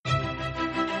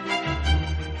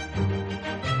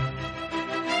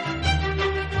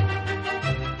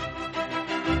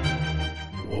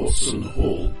Watson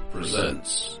Hall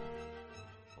presents.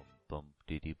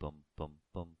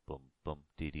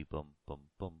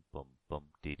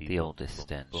 The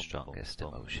oldest and strongest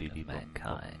emotion of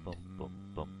mankind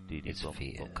is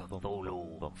fear.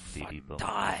 Cthulhu,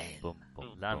 Valentine,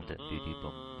 London,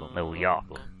 New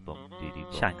York,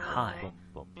 Shanghai,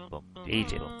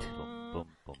 Egypt,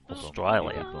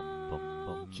 Australia,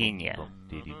 Kenya,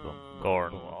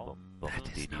 Cornwall.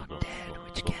 That is not dead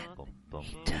which can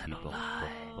eternal lie,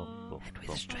 and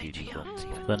with strange yawns.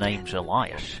 The name's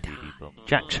Elias,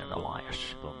 Jackson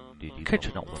Elias,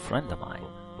 kitchen old friend of mine.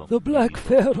 The Black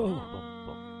Pharaoh,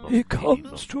 he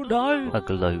comes tonight. A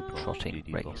globe-trotting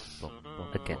race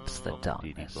against the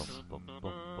darkness.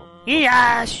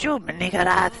 Yeah,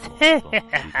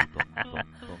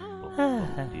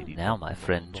 now, my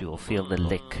friend, you'll feel the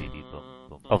lick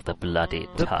of the bloody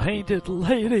The tongue. Painted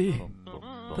Lady,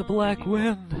 the Black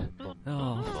Wind.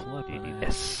 Oh, flippin'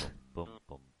 This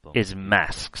is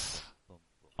Masks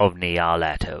of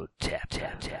Nyarlathotep. Tap,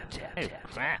 tap, tap, tap, tap,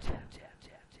 crap.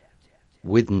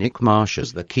 With Nick Marsh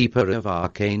as the keeper of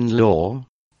arcane lore.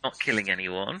 Not killing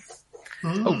anyone.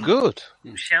 Oh, good.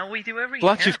 Shall we do a recap?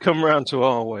 Glad you've come round to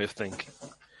our way of thinking.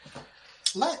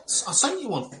 Let's. I sent you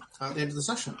one at the end of the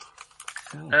session.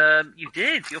 You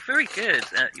did. You're very good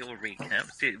at your recap.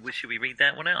 Should we read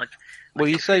that one out? Well,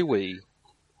 you say we,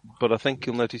 but I think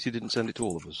you'll notice you didn't send it to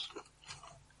all of us.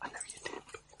 I know you did.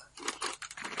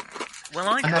 Well,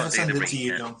 I I can't never do sent the it to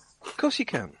you, recap. John. Of course you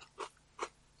can.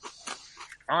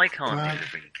 I can't Right. do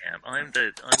the recap. I'm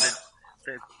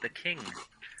the king.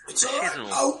 It's The all right.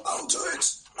 shizzle. I'll do it.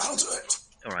 I'll do it.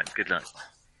 All right. Good luck.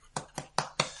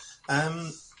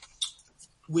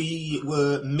 We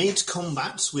were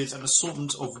mid-combat with an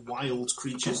assortment of wild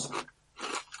creatures.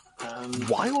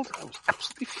 Wild? I was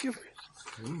absolutely furious.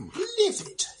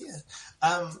 Livid, yeah.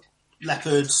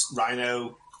 Leopards,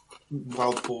 rhino,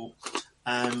 wild boar.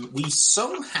 We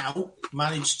somehow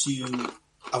managed to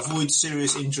avoid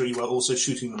serious injury while also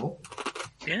shooting them all.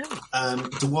 Yeah.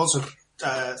 There was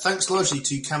thanks largely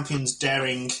to Campion's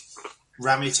daring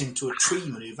ram it into a tree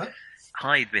manoeuvre.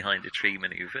 Hide behind a tree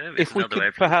maneuver. If we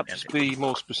could perhaps be. be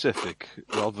more specific,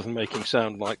 rather than making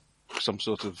sound like some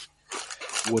sort of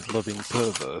wood-loving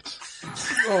pervert.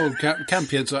 Oh,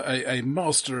 Campion's a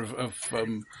master of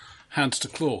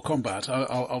hands-to-claw combat.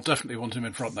 I'll definitely want him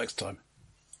in front next time.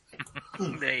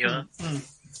 There you are.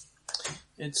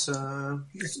 It's You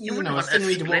you wouldn't know, want if a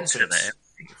Finreader wants splinter it.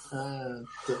 there.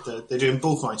 They're doing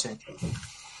bullfighting.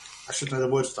 I should know the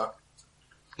word for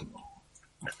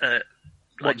that.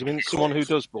 What, do you mean someone who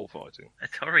does bullfighting? A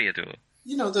toreador.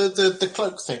 You know, the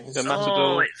cloak thing. The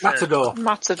matador? It's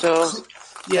Matador.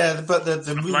 Yeah, but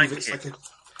the move, blanket. it's like a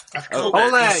Oh,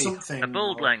 cloak or Ole! something. a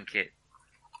bull blanket.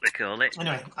 They call it.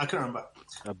 Anyway, I can't remember.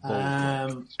 A bull.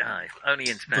 Aye, only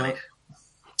in Spanish.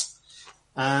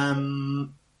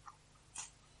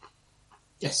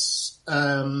 Yes.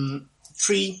 A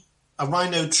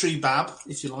rhino tree bab,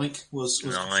 if you like, was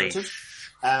Nice.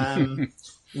 constructed.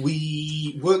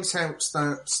 We worked out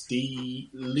that the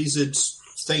lizard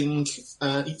thing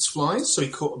eats flies, so he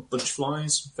caught a bunch of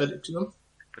flies, fed it to them.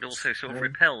 But also sort of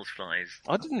repels flies.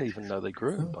 I didn't even know they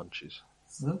grew in bunches.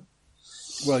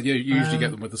 Well, you usually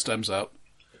get them with the stems out.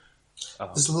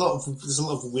 There's a lot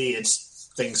of weird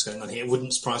things going on here. It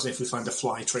wouldn't surprise me if we find a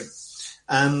fly tree.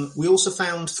 We also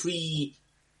found 3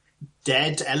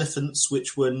 dead elephants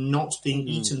which were not being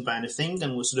eaten by anything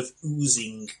and were sort of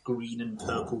oozing green and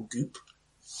purple goop.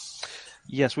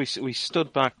 Yes, we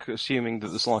stood back assuming that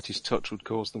the slightest touch would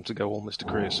cause them to go all Mr.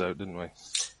 Creosote, didn't we?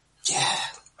 Yeah.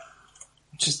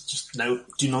 Just no.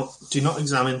 Do not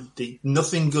examine.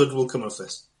 Nothing good will come of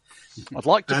this. I'd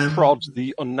like to prod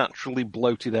the unnaturally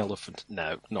bloated elephant.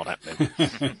 No, not happening.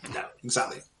 No,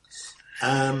 exactly.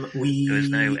 We There was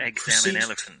no proceed- examine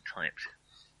elephant typed.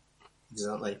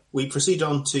 Exactly. We proceed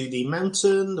on to the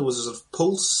mountain. There was a sort of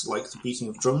pulse, like the beating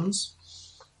of drums.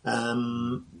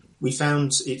 We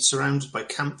found it surrounded by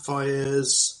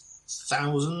campfires,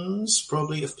 thousands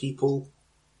probably of people,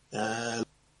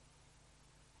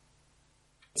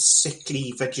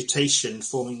 sickly vegetation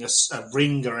forming a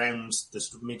ring around the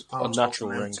sort of mid part of the Unnatural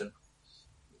ring. mountain.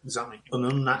 Exactly. An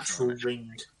unnatural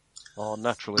ring. Oh,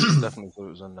 naturally, definitely thought it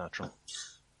was unnatural.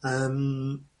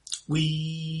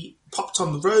 We popped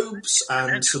on the robes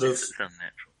and sort of It's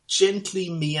unnatural. gently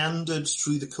meandered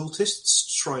through the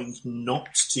cultists, trying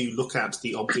not to look at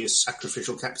the obvious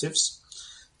sacrificial captives,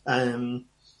 and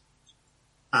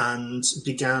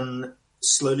began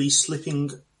slowly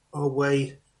slipping our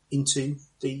way into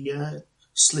the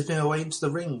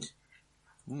ring.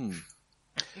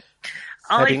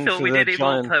 I Heading thought for we the did it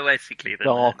more giant poetically than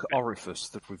dark that. orifice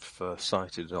that we've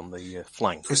sighted on the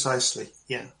flank. Precisely.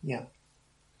 Yeah.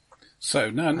 So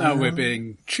now we're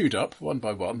being chewed up one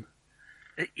by one.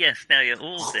 Yes, now you're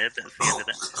all dead. That's the end of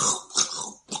that.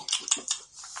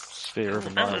 Sphere of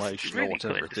That was annihilation or really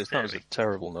whatever quite it is. That was a disturbing.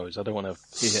 terrible noise. I don't want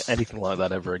to hear anything like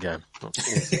that ever again.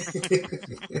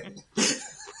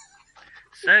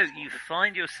 So you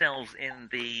find yourselves in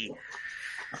the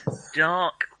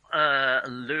dark,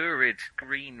 lurid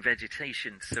green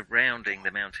vegetation surrounding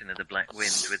the Mountain of the Black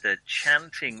Wind, with the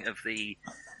chanting of the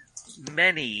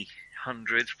many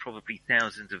hundreds, probably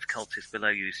thousands of cultists below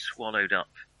you swallowed up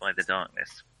by the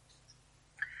darkness.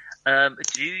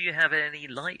 Do you have any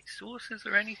light sources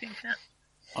or anything, chat?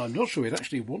 I'm not sure we'd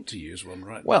actually want to use one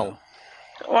right Well, now.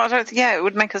 Well, I don't think, it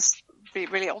would make us be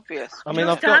really obvious. I mean,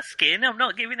 Just asking, I'm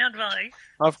not giving advice.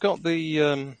 I've got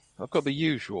the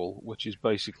usual, which is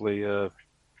basically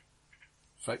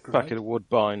Fake packet grenade? of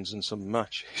woodbines and some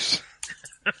matches.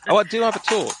 Oh, I do have a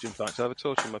torch. In fact, I have a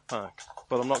torch in my pack,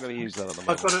 but I'm not going to use that at the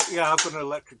moment. I've got an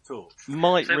electric torch.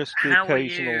 Might So risk the how are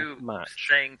occasional you match.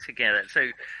 staying together? So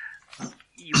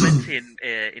you went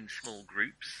in small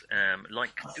groups,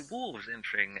 like dwarves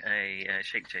entering a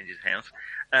shape changer's house,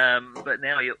 but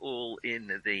now you're all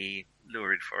in the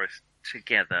lurid forest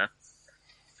together,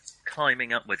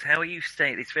 climbing upwards. How are you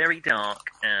staying? It's very dark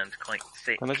and quite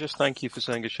thick. Can I just thank you for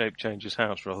saying a shape changer's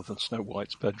house rather than Snow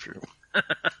White's bedroom?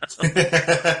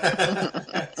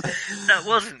 That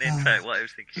wasn't, in fact, what I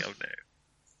was thinking of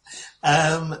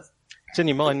now. It's in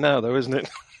your mind now, though, isn't it?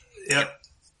 Yep.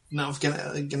 No, I'm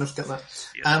gonna forget that.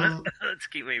 Let's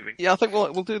keep moving. Yeah, I think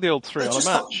we'll do the old three on a Just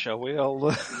match, not- shall we? I'll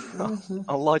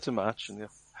light a match and over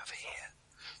here.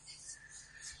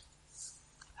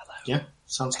 Yeah,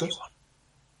 sounds good.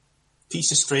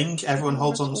 Piece of string. Everyone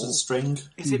holds on to the string.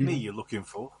 Is it me you're looking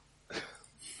for?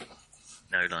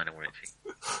 No, Lionel Richie.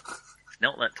 It's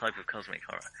not that type of cosmic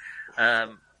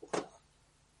horror.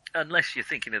 Unless you're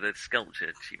thinking of the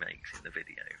sculpture she makes in the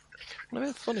video. I mean,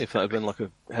 it's funny if that had been like a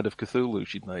head of Cthulhu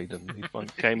she'd made and he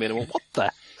came in and went, what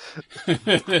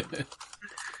the?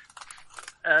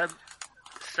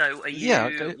 So are you, Yeah,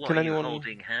 what, can are anyone- you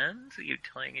holding hands? Are you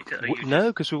tying each other? No,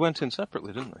 because we went in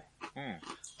separately, didn't we?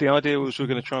 The idea was we were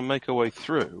going to try and make our way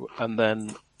through and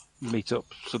then meet up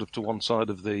sort of to one side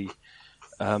of the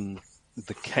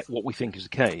what we think is a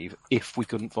cave if we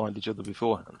couldn't find each other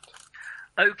beforehand.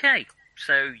 Okay,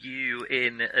 so you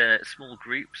in small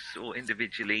groups or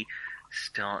individually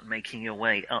start making your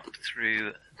way up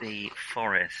through the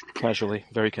forest. Casually,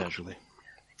 very casually.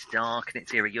 It's dark and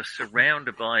it's eerie. You're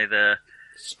surrounded by the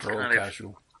Straw kind of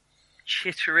casual.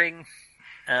 chittering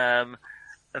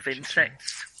of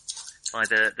insects, by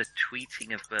the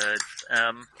tweeting of birds.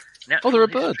 Oh, there are Natural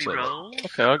birds history there. roll.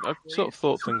 Okay, I sort of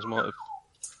thought things might have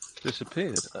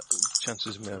disappeared.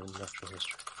 Chances of me having natural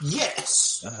history.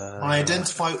 Yes, I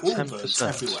identify all 10%. birds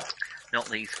everywhere. Not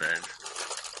these birds.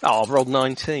 Oh, I've rolled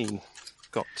 19.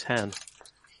 Got 10.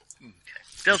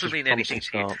 Doesn't Which mean is anything to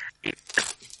you. promising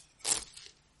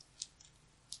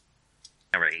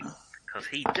Harry, because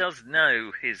he does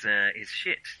know his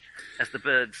shit, as the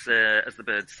birds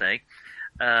say.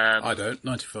 I don't.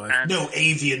 95. and- No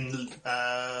avian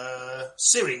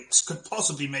syrinx could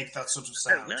possibly make that sort of Oh,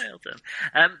 sound. well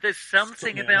done. There's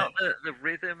something Yeah. about the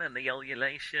rhythm and the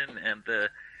ululation and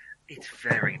it's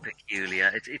very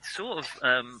peculiar. It's sort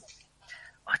of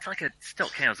it's like a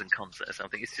Stockhausen concert or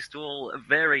something. It's just all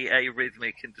very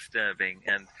arrhythmic and disturbing.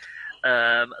 And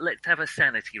let's have a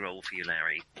sanity roll for you,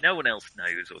 Larry. No one else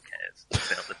knows or cares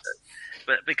about the bird,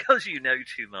 but because you know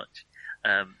too much,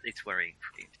 it's worrying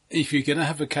for you. If you're going to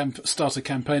have start a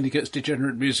campaign against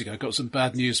degenerate music, I've got some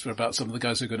bad news about some of the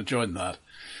guys who are going to join that.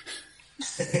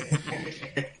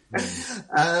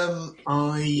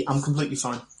 I'm completely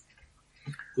fine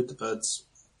with the birds.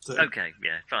 Okay,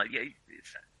 yeah, fine. Yeah,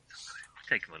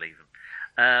 take them or leave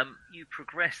them. You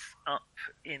progress up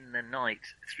in the night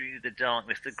through the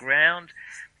darkness. The ground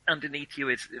underneath you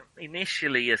is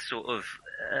initially a sort of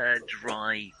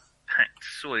dry, packed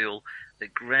soil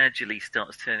that gradually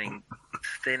starts turning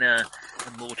thinner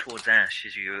and more towards ash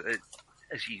as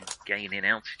you gain in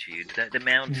altitude. The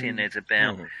mountain is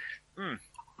about.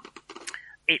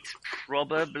 It's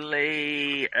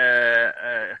probably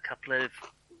a couple of.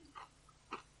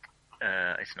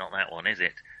 It's not that one, is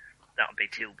it? That would be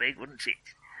too big, wouldn't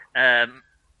it?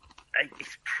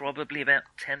 It's probably about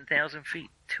 10,000 feet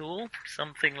tall,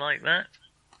 something like that.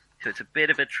 So it's a bit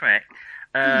of a trek.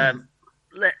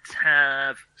 Let's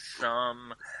have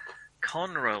some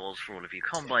con rolls for all of you.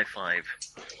 Con by 5.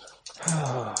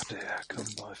 Oh dear, come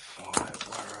by 5.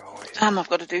 Where are we? Damn, I've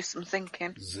got to do some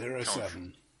thinking.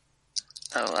 07.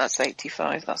 Oh, that's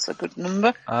 85. That's a good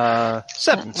number.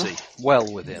 70.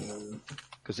 Well within.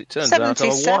 Because it turns out I'm a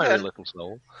 77. wiry little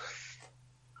soul.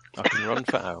 I can run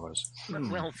for hours.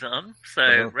 Well done.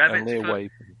 So, Rabbit's only a foot,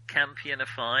 wave. Campion are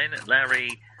fine.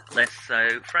 Larry, less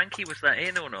so. Frankie, was that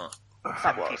in or not?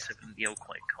 That was. 77, you're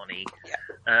quite Connie.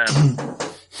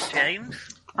 James?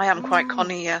 I am quite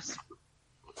Connie, yes.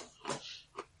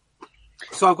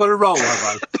 So I've got to roll, have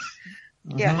I?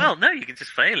 Yeah. Well, no, you can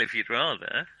just fail if you'd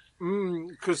rather.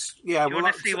 Because yeah, You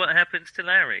want to see what happens to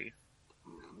Larry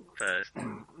first?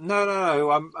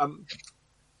 No.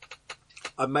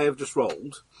 I may have just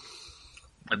rolled.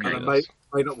 Okay. And I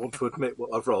may not want to admit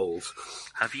what I've rolled.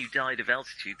 Have you died of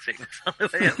altitude sickness on the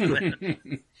way up there?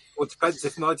 Well, it depends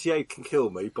if 98 can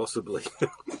kill me, possibly.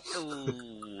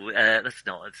 Ooh, that's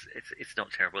not. It's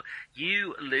not terrible.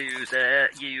 You lose.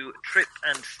 You trip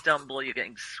and stumble. You're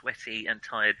getting sweaty and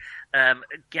tired.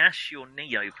 Gash your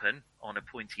knee open on a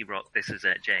pointy rock. This is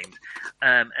James,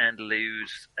 and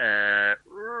lose.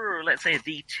 Let's say a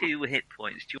D2 hit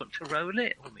points. Do you want to roll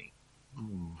it or me?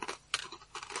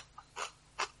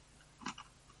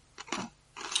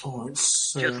 Oh,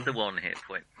 it's Just the one hit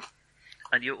point.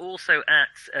 And you're also at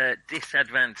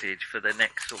disadvantage for the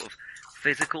next sort of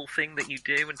physical thing that you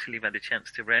do until you've had a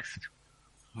chance to rest.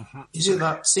 Is it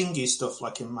that singy stuff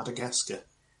like in Madagascar?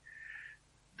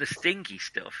 The stingy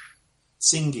stuff.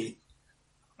 Singy.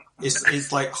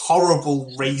 It's like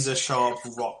horrible razor sharp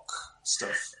rock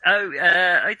stuff. Oh,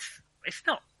 it's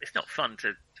not fun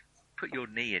to put your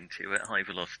knee into at high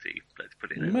velocity. Let's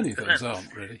put it that way. Many But things that's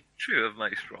aren't really. true of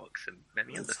most rocks and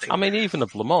many other things. I mean, even a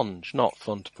blancmange, not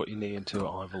fun to put your knee into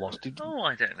at high velocity. Oh,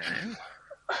 I don't know.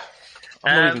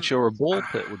 I'm not even sure a ball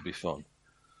pit would be fun.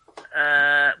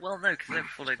 Well, no, because they're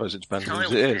full of Suppose it depends child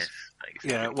whose it is. piss, basically.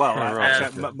 Yeah, well, Right.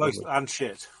 actually, most and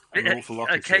shit. An awful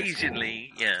lot of shit.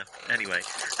 Occasionally, yeah. Anyway,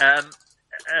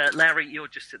 Larry, you're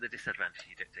just at the disadvantage.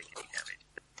 You don't take any damage.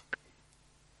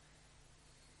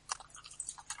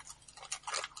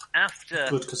 After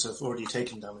Good, because I've already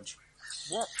taken damage.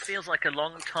 what feels like a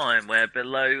long time, where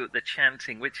below the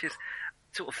chanting, which is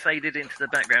sort of faded into the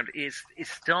background, is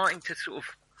starting to sort of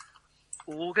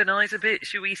organise a bit,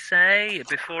 shall we say?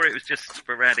 Before it was just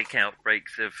sporadic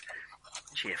outbreaks of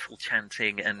cheerful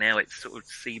chanting, and now it's sort of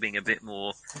seeming a bit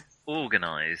more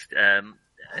organised. And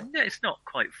it's not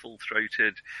quite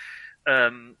full-throated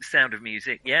Sound of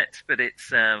Music yet, but it's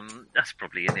that's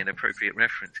probably an inappropriate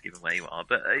reference given where you are.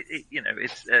 But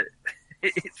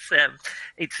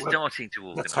it's starting to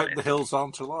organise. Let's hope the hills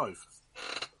aren't alive.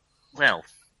 Well,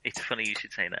 it's funny you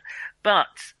should say that. But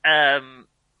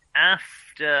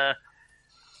after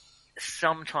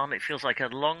some time, it feels like a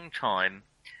long time,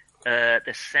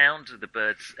 the sounds of the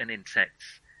birds and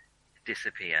insects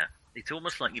disappear. It's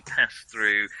almost like you pass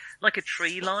through, like a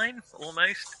tree line,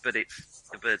 almost, but it's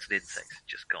the birds and insects are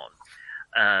just gone.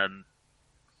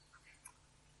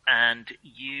 And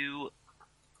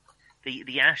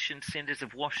the ash and cinders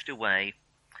have washed away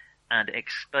and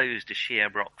exposed a sheer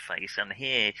rock face. And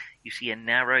here you see a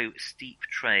narrow, steep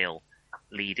trail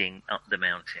leading up the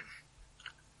mountain.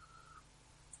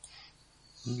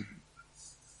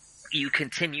 You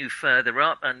continue further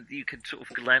up, and you can sort of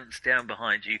glance down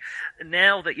behind you.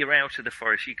 Now that you're out of the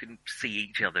forest, you can see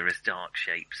each other as dark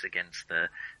shapes against the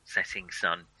setting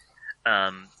sun.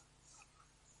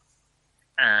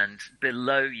 And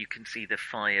below, you can see the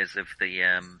fires of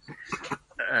the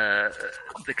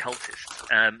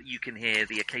cultists. You can hear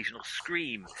the occasional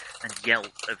scream and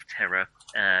yelp of terror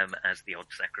as the odd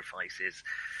sacrifices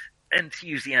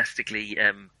enthusiastically.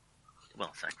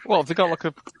 Well, have they got like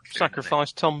a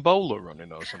sacrifice tombola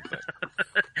running or something?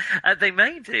 They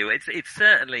may do. It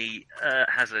certainly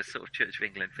has a sort of Church of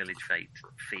England Village Fete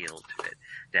feel to it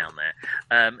down there.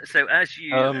 So as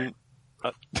you...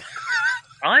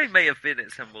 I may have been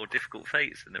at some more difficult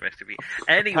fates than the rest of you.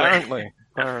 Anyway,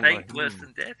 a fate worse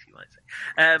than death, you might say.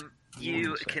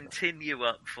 You continue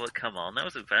up for... Come on, that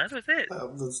wasn't bad, was it?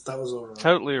 That was all right.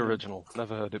 Totally original.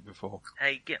 Never heard it before.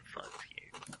 Hey, get fucked, you.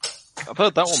 I've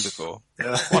heard that one before.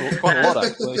 Quite a lot,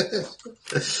 actually.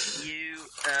 You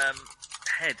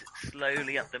head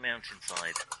slowly up the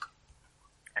mountainside,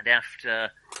 and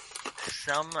after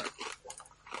some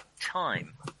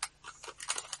time,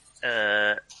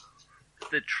 the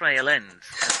trail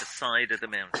ends at the side of the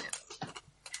mountain.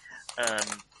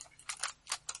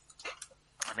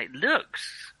 And it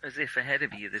looks as if ahead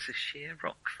of you there's a sheer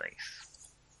rock face.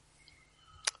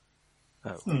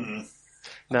 Oh.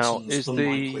 Now, is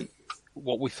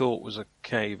what we thought was a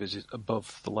cave, is it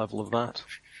above the level of that?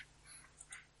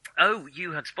 Oh,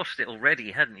 you had spotted it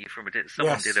already, hadn't you?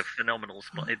 Someone did a phenomenal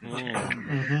spot hidden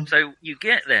check. So you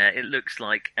get there, it looks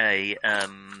like a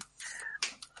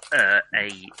a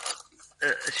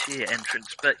sheer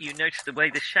entrance, but you notice the way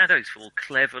the shadows fall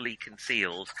cleverly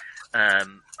concealed. I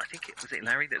think was it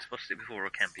Larry that spotted it before, or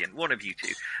Campion? One of you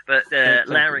two. But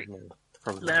Larry,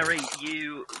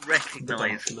 you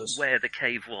recognise where the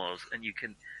cave was, and you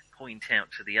can point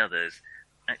out to the others.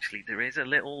 Actually, there is a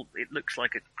little. It looks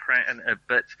like a crack,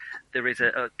 but there is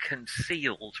a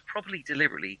concealed, probably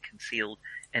deliberately concealed,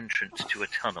 entrance to a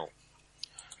tunnel.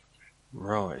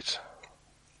 Right.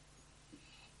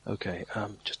 Okay.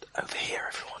 Just over here,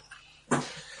 everyone.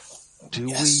 Do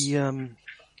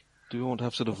we want to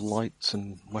have sort of lights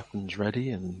and weapons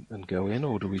ready and go in,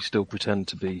 or do we still pretend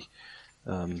to be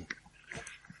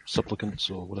supplicants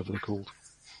or whatever they're called?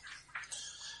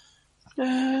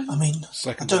 I mean,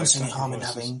 I don't see any harm in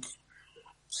having.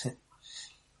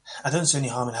 I don't see any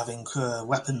harm in having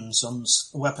weapons,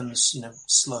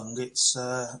 slung. It's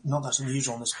not that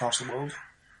unusual in this part of the world.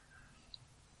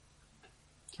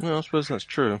 Well, I suppose that's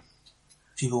true.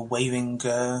 People waving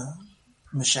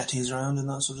machetes around and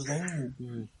that sort of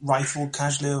thing, rifle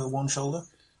casually over one shoulder.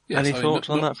 Yes, any thoughts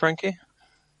on that, Frankie?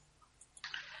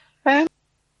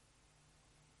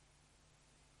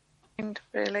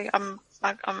 Really, I'm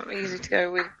easy to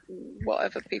go with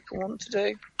whatever people want to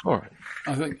do. All right.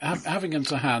 I think having them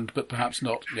to hand, but perhaps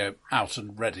not, out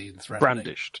and ready and threatening.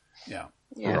 Brandished. Yeah.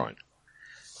 Right.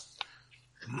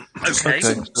 Okay.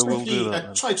 So we'll do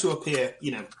that. Try to appear,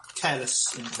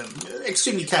 careless,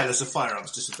 extremely careless of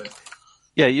firearms discipline.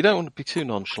 Yeah, you don't want to be too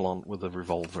nonchalant with a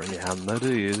revolver in your hand, though,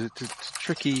 do you? It's a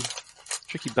tricky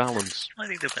balance. I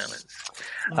think the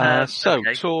balance.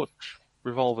 Okay. Torch,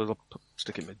 revolver, I'll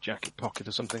stick it in my jacket pocket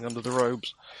or something under the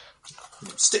robes.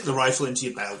 Stick the rifle into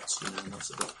your belt.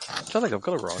 I don't think I've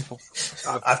got a rifle.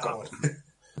 I've got one.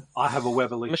 I have a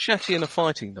Weatherly. Machete and a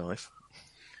fighting knife.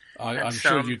 I'm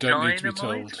sure you don't need to be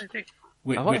told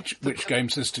which game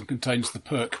system contains the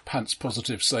perk Pants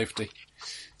Positive Safety.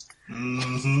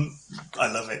 Mm-hmm.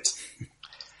 I love it.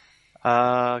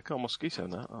 Got a mosquito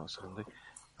now. Oh, that's handy.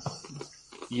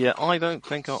 Yeah, I don't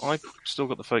think I've still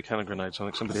got the fake hand grenades. I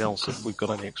think somebody else, if we've got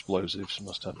any explosives,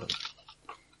 must have them.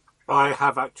 I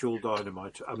have actual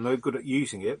dynamite. I'm no good at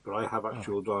using it, but I have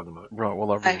actual dynamite. Right, well,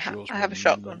 that reassures me. I have a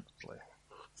shotgun.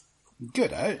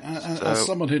 Good, eh? As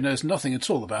someone who knows nothing at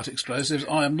all about explosives,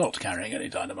 I am not carrying any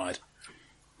dynamite.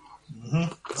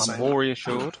 I'm more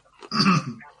reassured.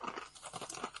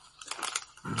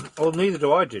 Well, neither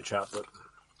do I, dear chap. But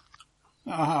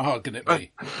how hard can it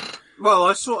be? Well,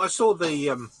 I saw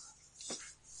the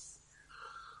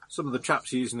some of the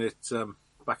chaps using it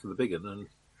back in the big one,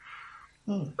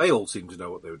 and they all seemed to know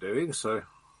what they were doing. So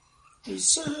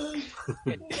it's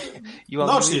you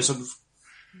largely sort of.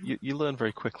 You learn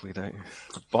very quickly, don't you?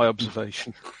 By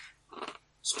observation.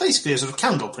 It's basically a sort of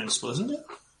candle principle, isn't it?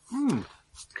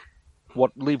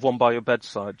 What? Leave one by your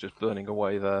bedside, just burning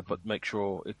away there, but make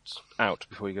sure it's out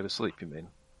before you go to sleep. You mean?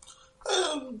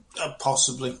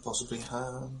 Possibly. But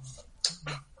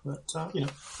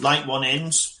light one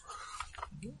end.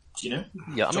 Yeah,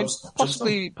 I mean,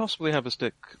 possibly have a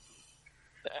stick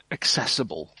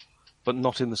accessible, but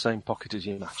not in the same pocket as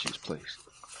your matches, please.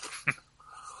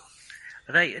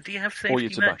 Do you have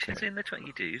safety matches in the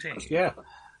 22? Yeah.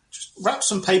 Just wrap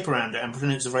some paper around it and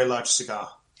pretend it's a very large cigar.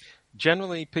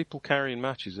 Generally, people carrying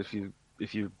matches, if you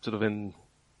sort of in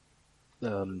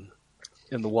the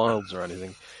wilds or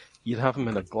anything, you'd have them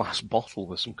in a glass bottle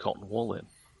with some cotton wool in.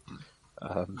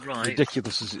 Right.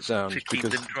 Ridiculous as it sounds, to keep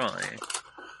them dry.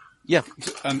 Yeah,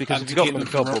 and because if you've got them in a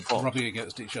cardboard box, rubbing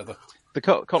against each other. The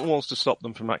cotton wool's to stop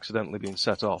them from accidentally being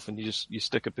set off, and you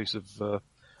stick a piece of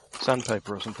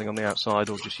sandpaper or something on the outside,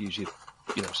 or just use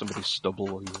somebody's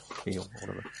stubble or your heel or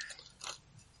whatever.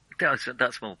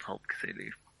 That's more Pulp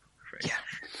Cthulhu.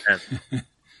 Yeah.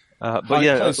 But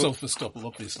yeah, sulfur stubble,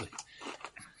 obviously.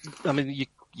 I mean,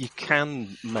 you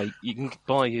can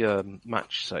buy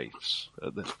match safes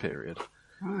at this period,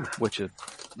 which are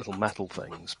little metal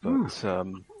things, but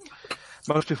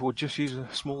most people would just use a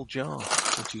small jar,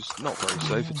 which is not very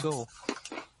safe at all.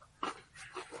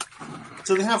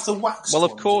 Do they have the wax? Well,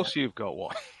 of course you've got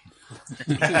one.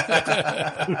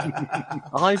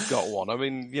 I've got one. I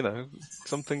mean,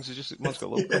 some things are just, one's got a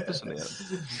little compass in the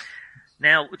end.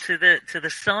 Now, to the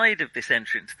side of this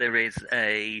entrance, there is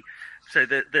the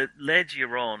ledge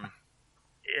you're on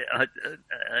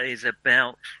is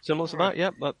about similar to that.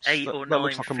 Yep, 8 or 9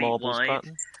 looks like feet a marbles wide.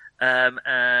 pattern.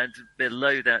 And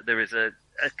below that, there is a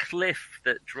cliff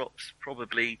that drops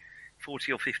probably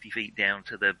 40 or 50 feet down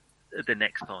to the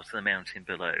next part of the mountain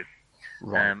below.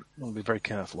 Right. I'll be very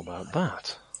careful about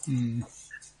that.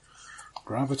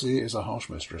 Gravity is a harsh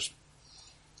mistress.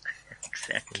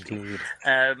 Exactly. Indeed.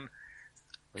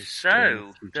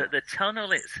 So, the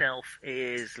tunnel itself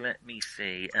is, let me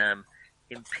see,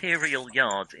 Imperial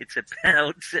yards. It's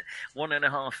about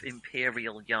 1.5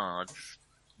 Imperial yards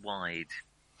wide.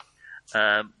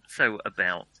 So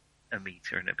about a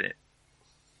metre and a bit.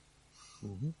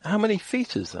 Mm-hmm. How many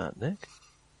feet is that, Nick?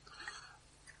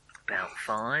 About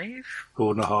 5.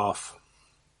 4.5.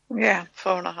 Yeah,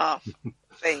 4.5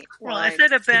 feet. Well, I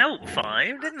said about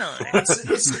 5, didn't I? It's a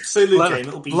Cthulhu game.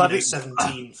 It'll be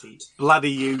 17 feet.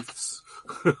 Bloody youths.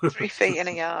 3 feet in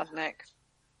a yard, Nick.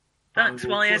 That's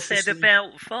why I said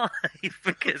about 5,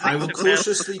 because I will it's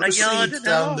cautiously about a yard proceed and a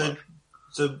down half.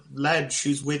 the ledge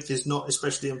whose width is not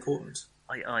especially important.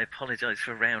 I apologise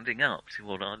for rounding up to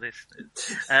all our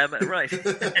listeners. Right.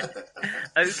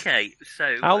 Okay,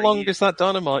 so... How long is that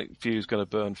dynamite fuse going to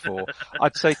burn for?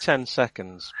 I'd say 10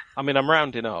 seconds. I mean, I'm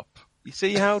rounding up. You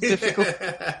see how difficult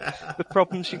the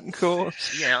problems you can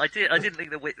cause? Yeah, I didn't think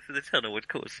the width of the tunnel would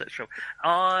cause such trouble.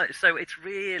 So it's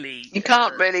really... You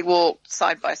can't really walk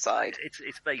side by side.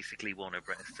 It's basically one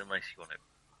abreast, unless you want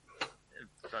to...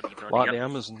 buddy Like up. the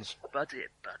Amazons. Buddy.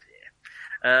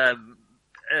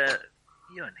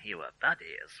 You and he were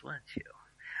buddies, weren't you?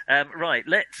 Right,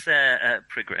 let's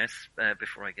progress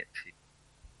before I get to...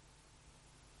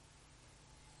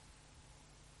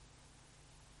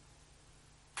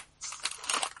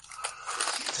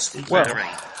 Well,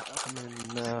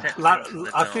 Larry.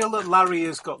 I feel that Larry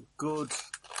has got good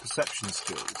perception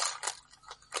skills.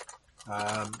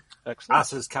 As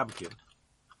his champion.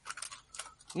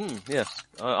 Yes,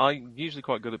 I'm usually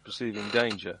quite good at perceiving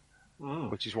danger,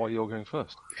 which is why you're going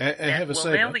first. Now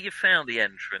that you've found the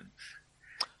entrance,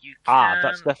 you can...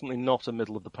 that's definitely not a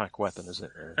middle-of-the-pack weapon, is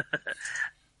it?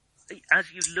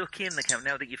 As you look in the camp,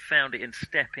 now that you've found it and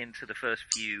step into the first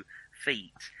few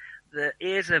feet, there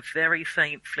is a very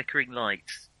faint flickering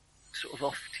light sort of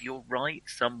off to your right,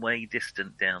 some way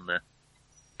distant down the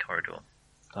corridor.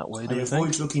 That way, I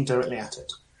avoid looking directly at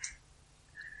it.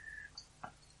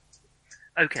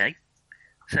 Okay.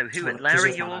 So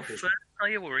Larry, you're first, are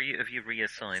you, or have you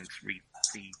reassigned?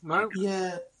 No.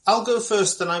 Yeah, I'll go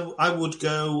first, then I would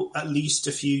go at least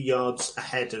a few yards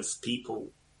ahead of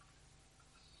people,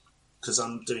 because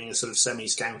I'm doing a sort of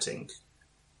semi-scouting.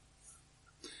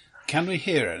 Can we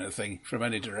hear anything from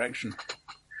any direction?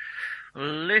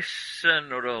 Listen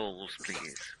rolls,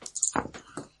 please.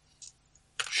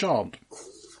 Shan't.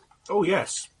 Oh,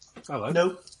 yes. Hello.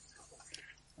 No.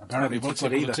 Apparently, once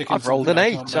I've rolled an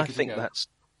 8. I think that's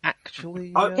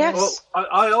actually... Yes. Well,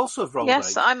 I also have rolled an 8.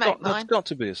 Yes, I make That's mine. got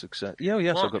to be a success. Yeah,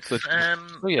 yes, I've got 50.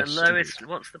 The lowest,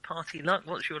 what's the party luck?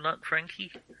 What's your luck, Frankie?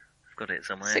 I've got it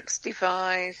somewhere.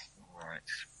 65. Right.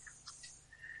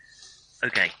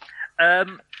 Okay.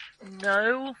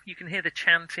 No, you can hear the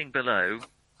chanting below,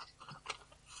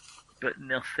 but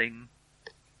nothing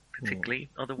particularly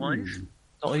otherwise.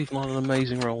 Not even on an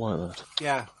amazing roll like that.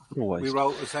 Yeah. Always. We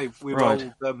rolled.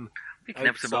 You can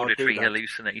have some auditory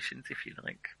hallucinations if you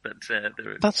like, but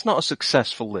that's not a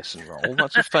successful listen roll.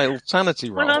 That's a failed sanity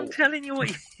roll. Well, I'm telling you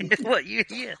what you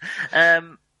hear.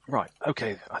 Right.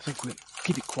 Okay. I think we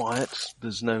keep it quiet.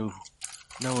 There's no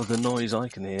other noise I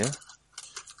can hear.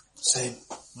 Same.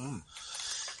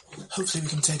 Hopefully we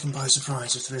can take them by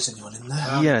surprise if there is anyone in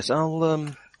there. Yes,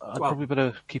 I'd probably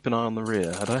better keep an eye on the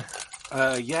rear, had I?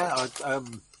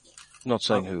 Not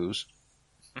saying whose.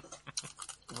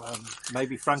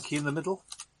 Maybe Frankie in the middle.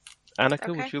 Annika,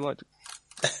 Okay. would you like to?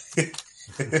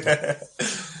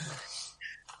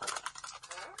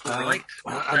 Right.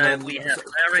 And then we have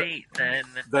Larry,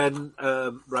 then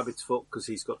Rabbit's Foot, because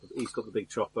he's got the big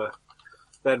chopper.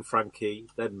 Then Frankie,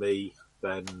 then me,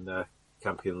 then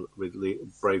Campion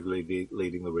bravely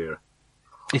leading the rear.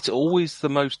 It's always the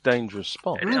most dangerous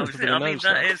spot.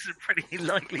 that is a pretty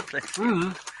likely place.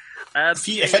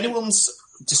 If anyone's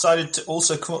decided to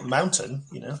also come up the mountain,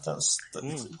 that's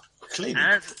clearly.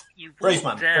 As you Brave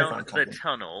walk man, down the Campion.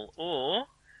 tunnel, or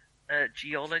a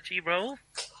geology roll,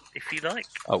 if you like.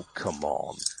 Oh, come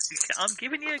on. I'm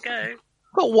giving you a go.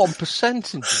 Got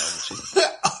 1% in geology.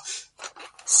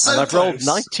 So and I've rolled close.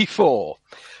 94.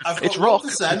 I've It's got rock.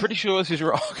 1%, I'm pretty sure this is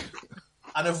rock.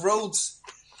 and I've rolled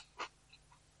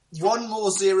one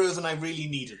more 0 than I really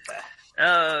needed there.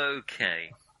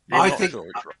 Okay. I think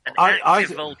An I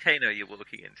active volcano you're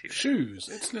walking into. Shoes.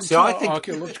 It's an See, I entire think-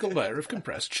 archaeological layer of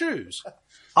compressed shoes.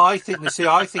 I think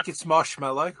it's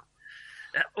marshmallow.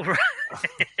 All right.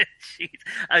 Jeez.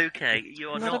 Okay,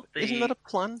 you are not the... Isn't that a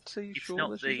plant? Are you It's sure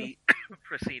not this the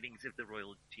proceedings of the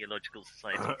Royal Geological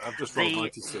Society. I've just rolled The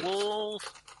 96. walls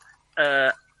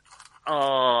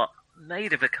are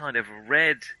made of a kind of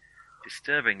red,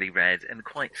 disturbingly red, and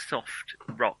quite soft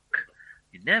rock.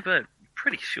 You're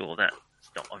pretty sure that's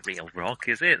not a real rock,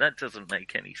 is it? That doesn't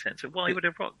make any sense. Why would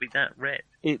a rock be that red?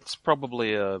 It's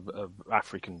probably a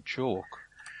African chalk.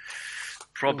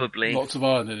 Probably. Lots of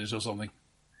iron in it or something.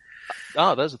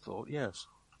 Ah, there's a thought. Yes,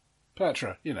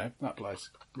 Petra, that place.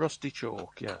 rusty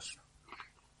chalk. Yes.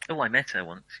 Oh, I met her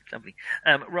once. She's lovely.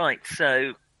 Right,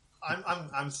 so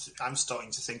I'm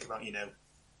starting to think about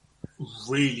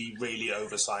really really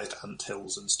oversized ant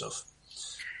hills and stuff.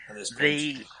 At this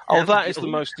point. That is the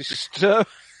most disturbing.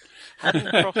 Hadn't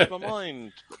crossed my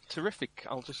mind. Terrific.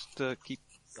 I'll just keep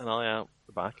an eye out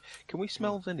the back. Can we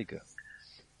smell vinegar?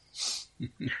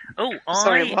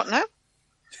 Sorry, what now?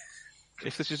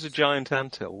 If this is a giant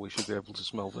anthill, we should be able to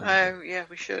smell vinegar. Oh, yeah,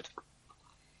 we should.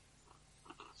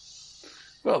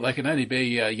 Well, they can only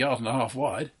be a yard and a half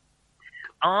wide.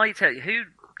 I tell you, who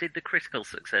did the critical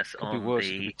success Could be on worse,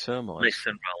 the it'd be termites.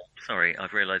 listen roll? Sorry,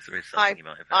 I've realised there is something you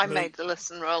might have. I made the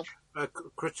listen roll.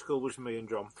 Critical was me and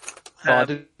John. I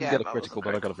didn't yeah, get a that critical, wasn't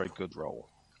but I got a very good roll.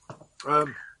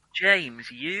 James,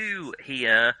 you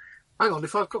here. Hang on,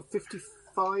 if I've got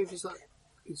 55,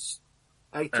 is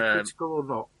 80 critical or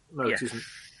not? No, yes. it isn't.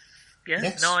 Yeah,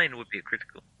 Yes. 9 would be a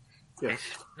critical. Yeah.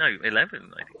 No,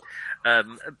 11, I think.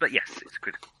 But yes, it's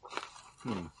critical.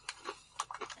 10.8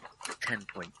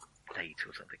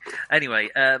 or something. Anyway,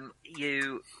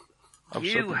 you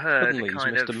heard suddenly a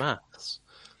kind he's of Mr. Maths.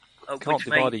 Can't which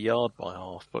divide made- a yard by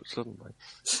half, but suddenly.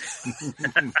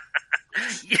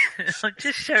 Yeah, I'm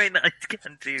just showing that I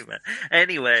can do that.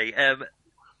 Anyway,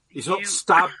 He's not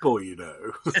Stab Boy,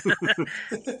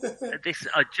 this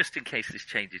just in case this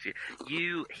changes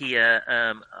you hear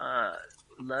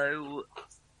low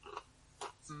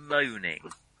moaning,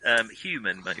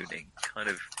 human moaning, kind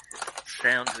of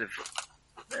sounds of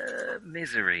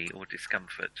misery or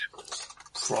discomfort.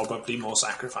 Probably more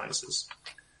sacrifices.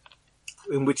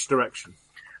 In which direction?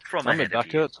 From I'm ahead back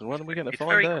of you. hurts, and when are we going to It's find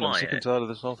very out? I'm quiet. sick and tired of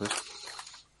this office.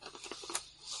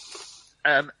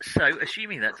 So,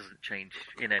 assuming that doesn't change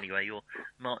in any way your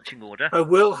marching order. I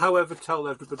will, however, tell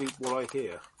everybody what I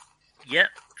hear. Yep,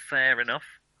 fair enough.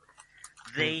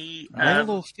 The Male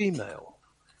or female?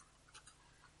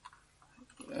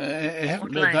 I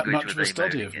haven't What read that language much were of a they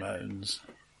study of moaning moans.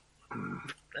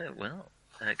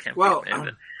 Can't Well,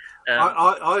 remember.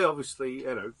 I obviously,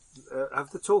 have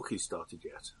the talkies started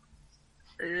yet?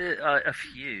 A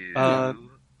few.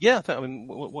 Yeah, I mean,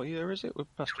 what year is it? We're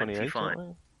past 28, 25. aren't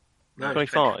we? No,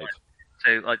 25.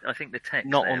 So I think the text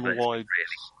Not there on the was wide.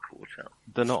 really caught up.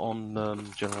 They're not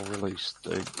on general release.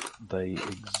 They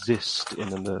exist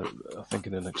in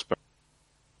an experiment.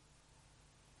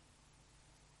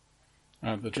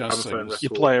 And the jazz singers. You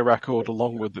play a record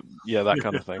along with that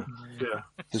kind of thing. Yeah.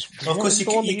 There's Of course,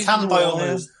 one that you uses can a buy all wire.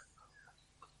 those.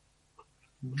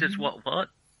 Just what?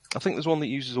 I think there's one that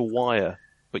uses a wire,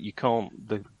 but you can't.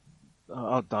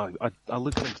 I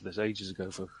looked into this ages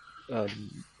ago for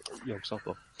young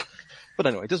softball. But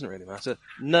anyway, it doesn't really matter.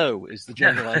 No is the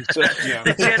general answer.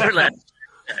 The general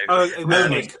answer.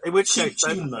 Moaning. In which case,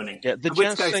 Human then, moaning. Yeah, the In which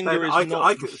jazz case, singer then, is I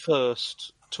not could- the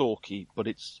first talkie, but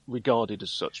it's regarded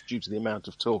as such due to the amount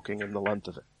of talking and the length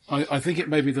of it. I think it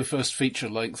may be the first feature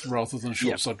length rather than short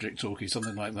Yeah. subject talkie,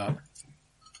 something like that.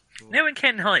 No, when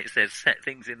Ken Height says set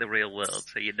things in the real world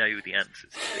so you know the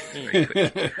answers to things very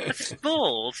quickly. That's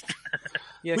balls.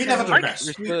 Yeah, We Ken never Hyde digress.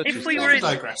 researches If we that. were in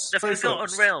digress. the Very Forgotten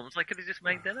close. Realms, I could have just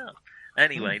made that up.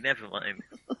 Anyway, never mind.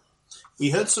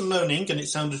 We heard some moaning, and it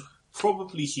sounded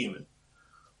probably human.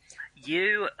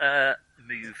 You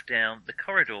move down the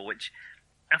corridor, which,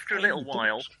 after a little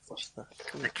while,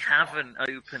 the cavern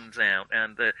opens out,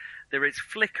 and there is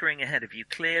flickering ahead of you,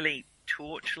 clearly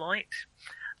torchlight,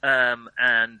 and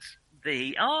and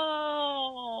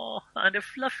a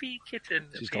fluffy kitten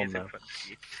She's appears gone in now. front of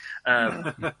you.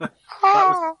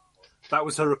 that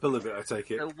was her appeal of it, I take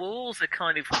it. The walls are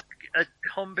kind of a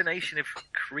combination of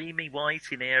creamy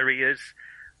white in areas,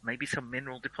 maybe some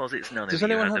mineral deposits. None Does of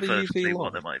you anyone had the have a first UV clue what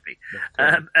lamp? there might be. No, go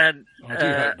on. And I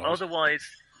do hope not. otherwise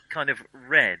kind of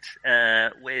red,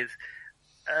 with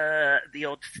the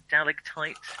odd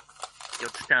stalactite, the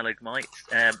odd stalagmite.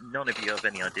 None of you have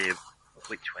any idea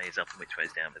which way is up and which way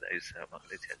is down with those, so I'm not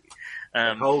going to tell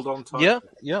you. Hold on tight.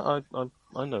 Yeah,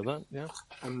 I know that. Yeah,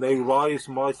 And they rise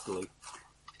mightily.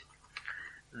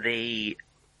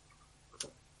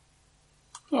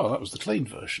 Oh, that was the clean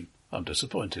version. I'm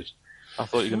disappointed. I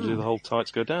thought you were going to do the whole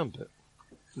tights go down bit.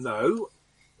 No,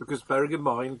 because bearing in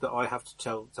mind that I have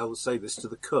to say this to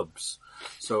the Cubs,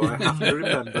 so I have to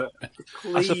remember the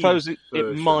clean I suppose it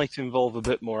version. might involve a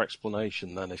bit more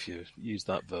explanation than if you use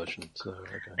that version. So,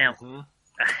 okay. Now,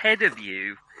 ahead of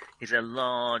you is a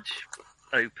large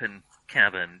open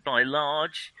cavern. By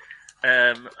large,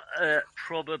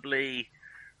 probably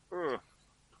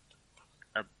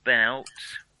about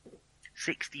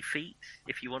 60 feet,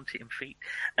 if you want it in feet,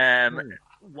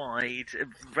 wide,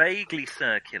 vaguely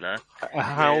circular.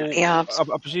 I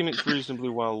presume it's reasonably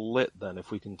well lit then,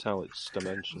 if we can tell its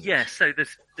dimensions. Yeah, so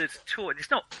there's it's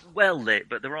not well lit,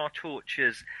 but there are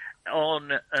torches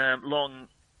on long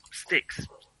sticks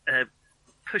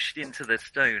pushed into the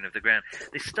stone of the ground.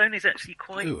 This stone is actually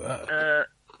quite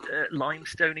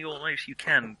limestoney almost. You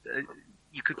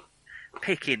could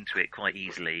pick into it quite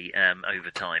easily over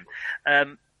time.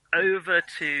 Over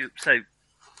to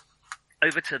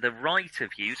the right of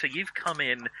you. So you've come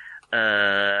in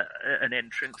an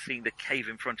entrance, seeing the cave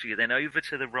in front of you. Then over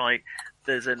to the right,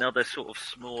 there's another sort of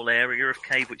small area of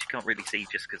cave which you can't really see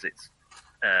just because it's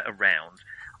around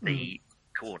the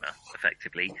corner,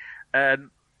 effectively.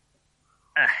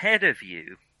 Ahead of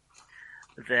you,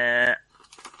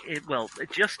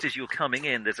 just as you're coming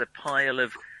in, there's a pile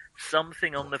of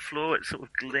something on the floor. It's sort of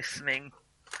glistening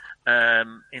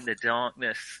in the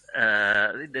darkness,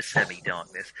 in the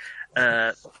semi-darkness.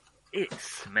 It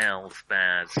smells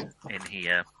bad in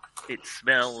here. It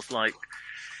smells like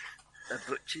a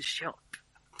butcher's shop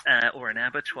or an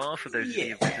abattoir for those of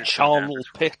you who have charnel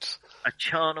pit. A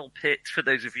charnel pit for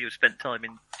those of you who have spent time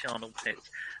in charnel pits.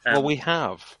 Well, we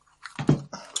have.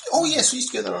 Oh yes, we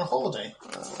used to go there on holiday.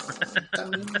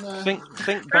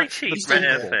 Think back to the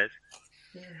temple.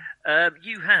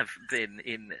 You have been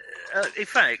in. In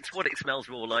fact, what it smells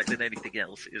more like than anything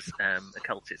else is a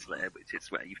cultist lair, which is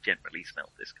where you've generally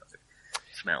smelled this kind of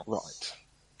smell. Right.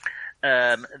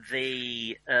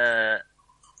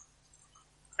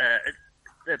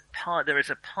 There is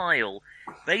a pile,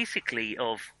 basically,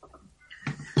 of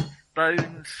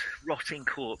bones, rotting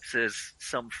corpses,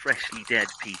 some freshly dead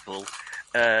people.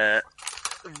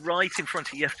 Right in front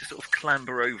of you, you have to sort of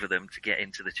clamber over them to get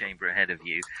into the chamber ahead of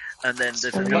you. And then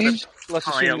there's another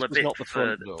pile a bit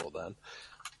further. Door, then.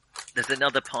 There's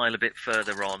another pile a bit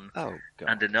further on,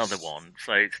 and another one.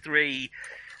 So it's 3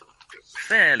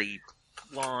 fairly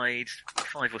wide,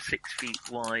 5 or 6 feet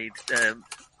wide.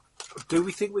 Do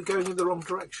we think we're going in the wrong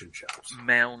direction, chaps?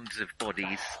 Mounds of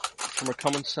bodies. From a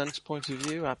common sense point of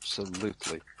view,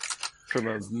 absolutely. From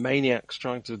a maniac's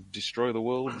trying to destroy the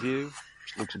world view,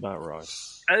 looks about right.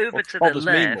 Over to the bothers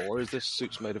left. me more is this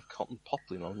suit's made of cotton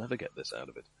poplin. I'll never get this out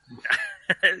of it.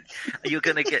 You're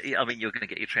going to get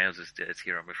your trousers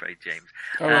dirty, I'm afraid, James.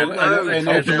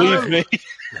 Believe me.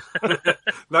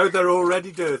 No, they're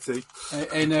already dirty.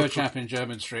 I know a chap in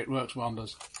Jermyn Street, works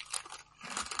wonders.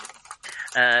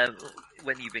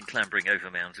 When you've been clambering over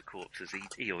mounds of corpses,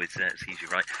 he always sees you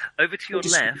right. Over to your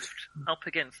left, up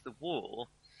against the wall,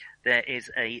 there is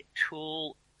a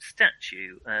tall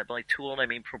statue. By tall, I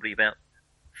mean probably about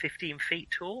 15 feet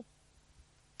tall.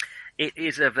 It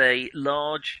is of a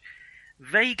large,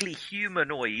 vaguely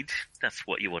humanoid, that's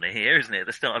what you want to hear, isn't it, at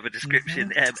the start of a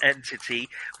description, entity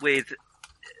with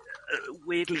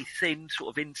weirdly thin, sort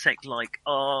of insect-like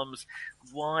arms,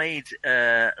 wide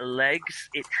legs.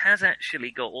 It has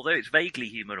actually got, although it's vaguely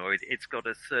humanoid, it's got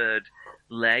a third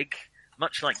leg,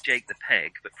 much like Jake the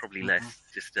Peg, but probably less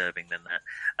disturbing than that,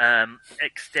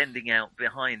 extending out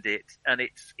behind it, and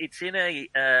it's in a...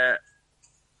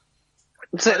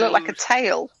 Does it look like a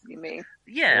tail, you mean?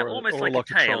 Yeah, almost like a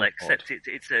tail, except it's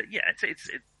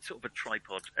sort of a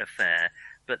tripod affair,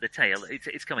 but the tail,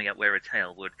 it's coming out where a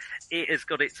tail would. It has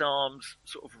got its arms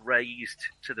sort of raised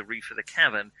to the roof of the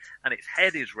cavern, and its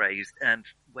head is raised, and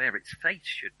where its face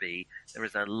should be, there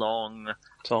is a long,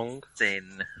 tongue,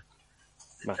 thin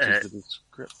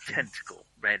tentacle,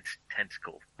 red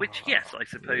tentacle, which, yes, I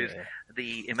suppose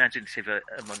the imaginative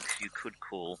amongst you could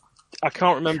call... I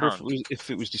can't remember if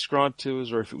it was described to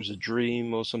us or if it was a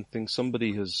dream or something.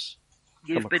 Somebody has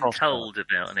You've been told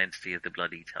about an entity of the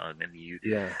bloody tongue, and you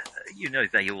know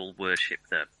they all worship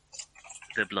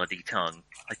the bloody tongue.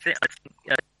 I think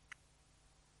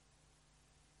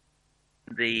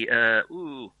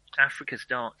Africa's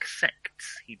dark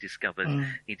sects he discovered.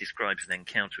 He describes an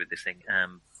encounter with this thing. I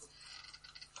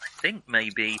think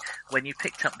maybe when you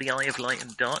picked up the Eye of Light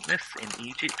and Darkness in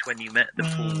Egypt, when you met the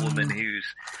poor woman whose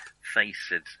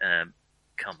face had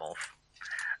come off.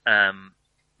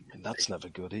 That's never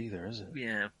good either, is it?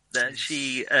 Yeah.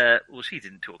 She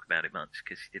didn't talk about it much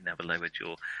because she didn't have a lower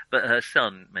jaw, but her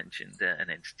son mentioned an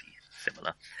entity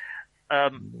similar.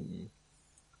 And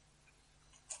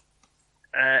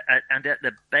at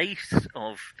the base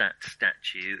of that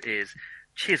statue is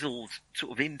chiseled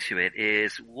sort of into it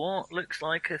is what looks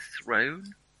like a throne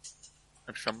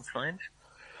of some kind.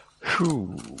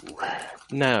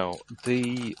 Now,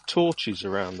 the torches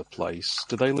around the place,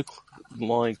 do they look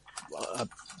like,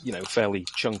 fairly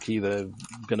chunky, they're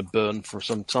going to burn for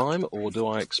some time, or do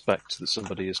I expect that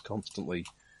somebody is constantly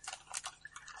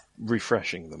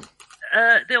refreshing them?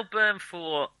 They'll burn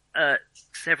for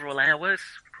several hours,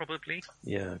 probably.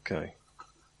 Yeah, okay.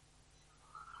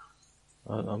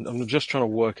 I'm just trying to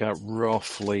work out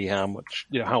roughly how much,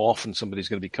 how often somebody's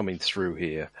going to be coming through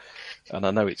here. And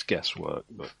I know it's guesswork,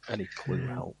 but any clue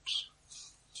helps.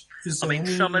 Is I there mean,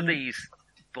 any- some of these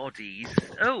bodies...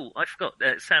 Oh, I forgot.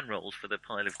 Sand rolls for the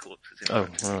pile of corpses. In Oh,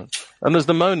 front. right. And there's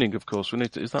the moaning, of course.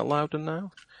 Is that louder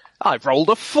now? I've rolled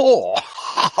a 4!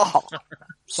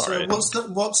 Sorry. So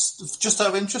what's just out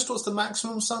of interest? What's the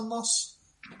maximum sun loss?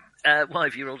 Why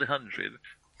have you rolled 100?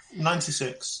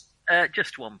 96.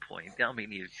 Just 1 point. I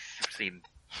mean, you've seen...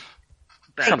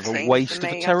 Kind of a 18 waste for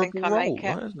of a me, I terrible think I roll, make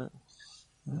it. that, isn't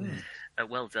it?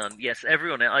 Well done. Yes,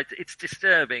 everyone. It's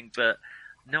disturbing, but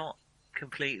not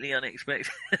completely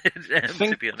unexpected.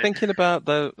 To be honest, Thinking about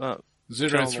that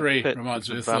 03 pit reminds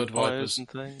me with of Third vampires Vipers. and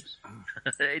things.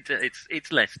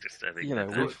 it's less disturbing.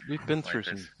 than We've been through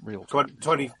some real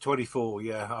 24,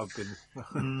 yeah, I've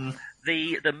been...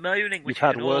 The moaning which You've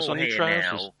had you can worse all on your hear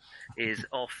trousers. now is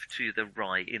off to the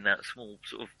right in that small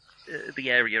sort of the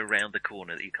area around the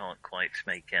corner that you can't quite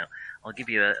make out. I'll give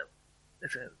you a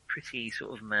pretty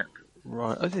sort of map.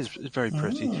 Right, it's very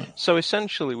pretty. So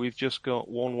essentially, we've just got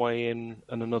one way in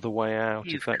and another way out.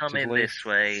 You've effectively. come in this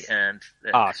way, and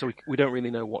So we don't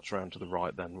really know what's round to the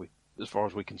right. Then, as far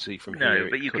as we can see from no, here,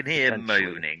 but it you could can hear potentially-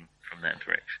 moaning from that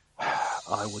direction.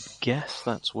 I would guess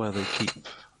that's where they keep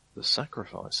the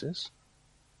sacrifices.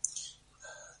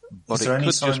 But Is it there could any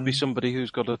just be sign- somebody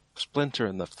who's got a splinter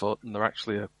in their foot and they're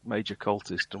actually a major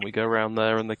cultist, and we go around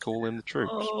there and they call in the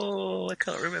troops. Oh, I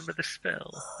can't remember the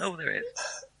spell. Oh, there it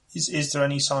is. Is there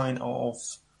any sign of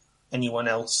anyone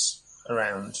else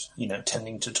around,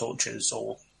 tending to torches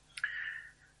or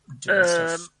doing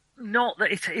stuff? Not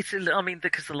that it's. I mean,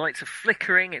 because the lights are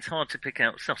flickering, it's hard to pick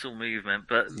out subtle movement.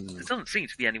 But there doesn't seem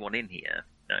to be anyone in here.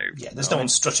 No. Yeah, there's no one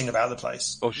strutting about the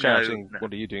place. Or shouting, No.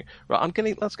 "What are you doing?" Right, I'm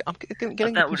getting And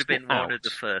the that would have pistol been one out. of the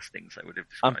first things I would have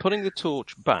I'm described. putting the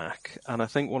torch back, and I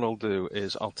think what I'll do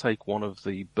is I'll take one of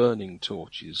the burning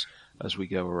torches as we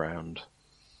go around.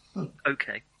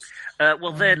 Okay.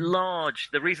 Well, they're large.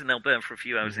 The reason they'll burn for a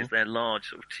few hours is they're large,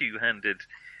 sort of two-handed,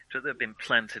 so they've been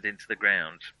planted into the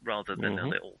ground rather than a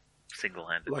little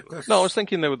single-handed. Like torch. this. No, I was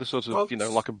thinking they were the sort of,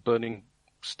 Well, like a burning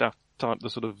staff type, the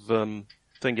sort of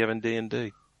thing you have in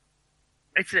D&D.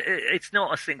 It's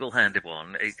not a single-handed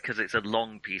one because it's a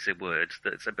long piece of wood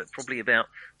that's probably about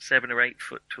 7 or 8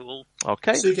 foot tall.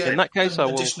 Okay, So you get in that case, I an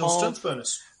will additional strength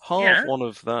bonus. halve Yeah. one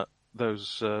of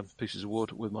those pieces of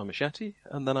wood with my machete,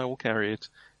 and then I will carry it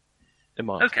in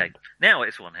my Okay, hand. now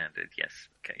it's one-handed. Yes.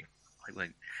 Okay. I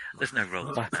won't. There's no roll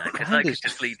for My that because hand that could is-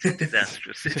 just lead to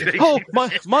disastrous situations. Oh,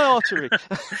 my artery!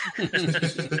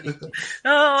 Oh,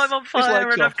 I'm on fire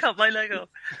leg's and I've off. cut my leg off.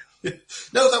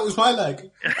 No, that was my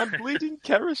leg. I'm bleeding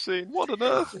kerosene. What on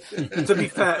earth? To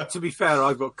be fair,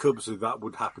 I've got cubs who that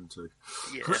would happen to.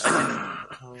 Yeah,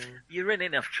 you're in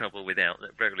enough trouble without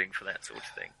rolling for that sort of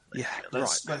thing. Yeah,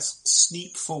 Let's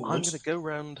sneak forward. I'm going to go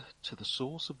round to the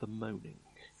source of the moaning.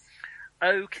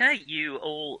 Okay, you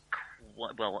all.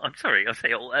 Well, I'm sorry. I'll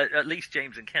say all. At least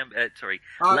James and I-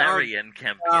 Larry and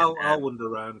Campion. I'll wander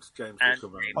around. James will and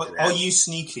come James. around. Are you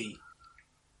sneaky?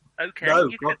 Okay. No,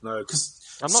 you God, can- no.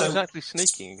 I'm not exactly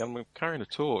sneaking. I'm carrying a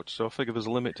torch, so I figure there's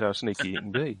a limit to how sneaky you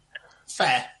can be.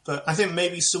 Fair, but I think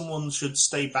maybe someone should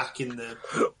stay back in the...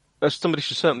 Somebody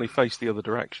should certainly face the other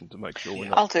direction to make sure we're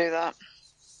not. I'll do that.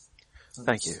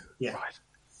 Thank you. Yeah. Right.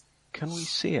 Can we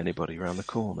see anybody around the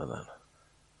corner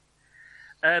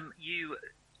then? You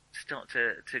start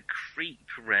to creep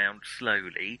around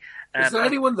slowly. Is there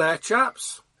anyone there,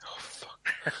 chaps? Oh, fuck.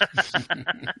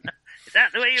 Is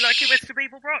that the way you like it, Mr.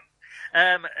 Beeblebrock?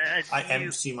 As I you,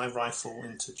 empty my rifle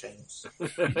into James.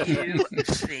 you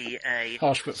see a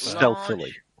Harsh but fair.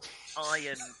 Stealthily. large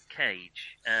iron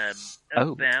cage,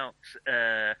 Oh. about,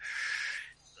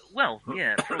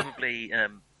 probably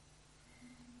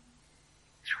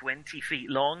 20 feet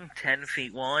long, 10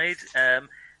 feet wide,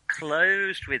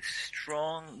 closed with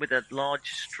a large,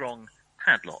 strong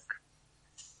padlock.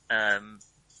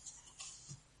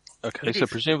 Okay, It so is-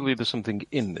 presumably there's something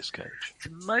in this cage. It's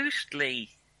mostly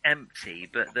empty,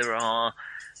 but there are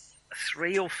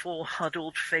 3 or 4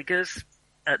 huddled figures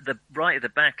at the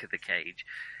back of the cage.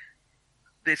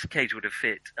 This cage would have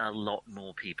fit a lot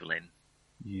more people in.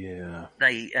 Yeah.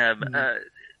 They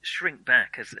shrink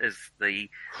back as the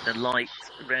light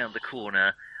around the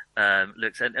corner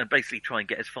looks, and basically try and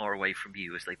get as far away from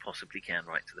you as they possibly can,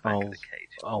 right to the back of the cage.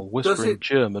 I'll whisper Does in it-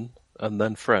 German, and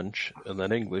then French, and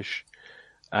then English,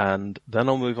 and then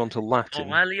I'll move on to Latin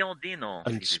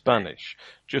and Spanish.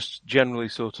 Just generally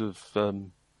sort of,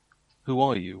 who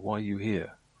are you? Why are you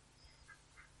here?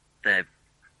 they're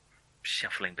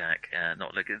shuffling back,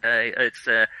 not looking.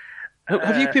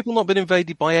 Have you people not been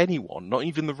invaded by anyone? Not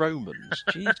even the Romans?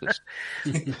 Jesus.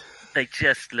 They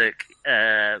just look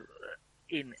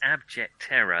in abject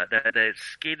terror. They're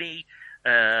skinny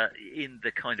in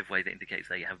the kind of way that indicates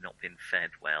they have not been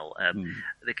fed well.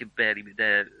 They can barely.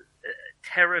 They're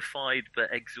terrified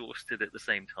but exhausted at the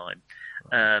same time.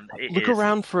 Look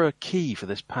around for a key for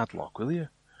this padlock, will you?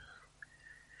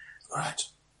 Right.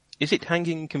 Is it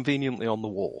hanging conveniently on the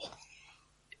wall?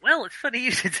 Well, it's funny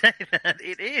you should say that.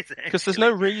 It is. Because there's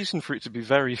no reason for it to be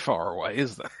very far away,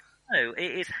 is there? No,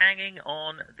 it is hanging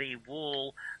on the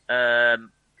wall. The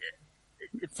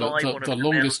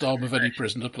longest arm of any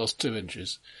prisoner plus 2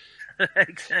 inches.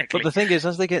 Exactly. But the thing is,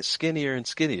 as they get skinnier and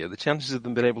skinnier, the chances of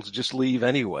them being able to just leave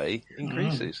anyway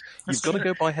increases. You've got to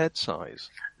go by head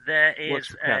size. There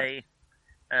is a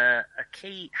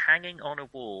key hanging on a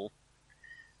wall,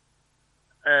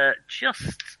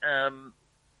 just on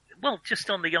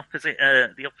the opposite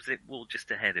wall,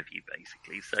 just ahead of you,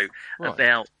 basically. So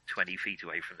about 20 feet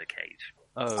away from the cage.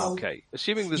 Oh, okay.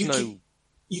 Assuming there's you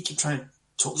keep trying to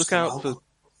talk. Look out for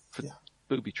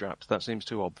booby traps. That seems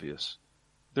too obvious.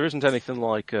 There isn't anything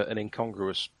like an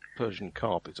incongruous Persian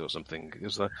carpet or something,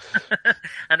 is there?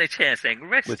 And a chair saying,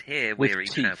 "Rest here, weary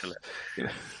traveller."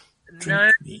 Yeah.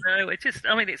 No.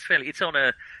 It's on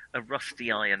a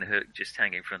rusty iron hook just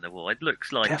hanging from the wall. It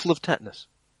looks like. Careful of tetanus.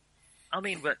 I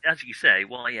mean, but as you say,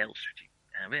 why else would you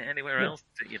have it anywhere else?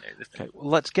 Okay, well,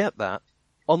 let's get that,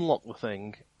 unlock the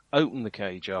thing, open the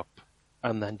cage up,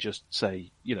 and then just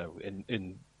say,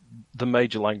 in the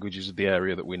major languages of the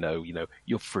area that we know,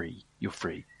 you're free,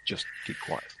 just keep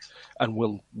quiet. And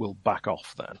we'll back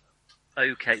off then.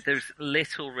 Okay, there's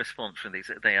little response from these.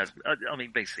 They are,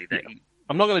 basically,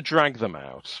 I'm not going to drag them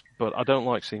out, but I don't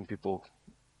like seeing people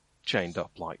chained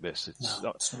up like this. It's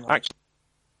actually.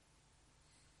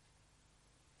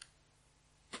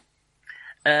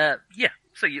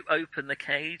 So you open the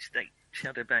cage, they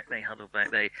shudder back, they huddle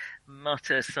back, they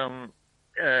mutter some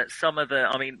of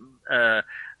the,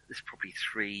 there's probably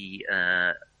 3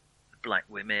 black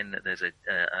women, there's a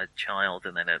child,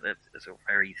 and then there's a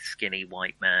very skinny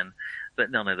white man,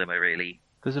 but none of them are really...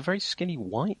 There's a very skinny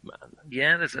white man?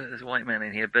 Yeah, there's a white man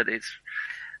in here, but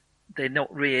they're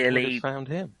not really... found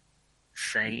him?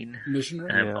 Sane,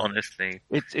 honestly.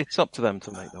 It's up to them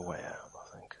to make their way out.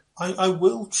 I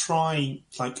will try,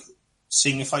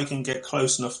 seeing if I can get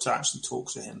close enough to actually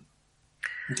talk to him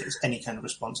and get any kind of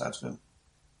response out of him.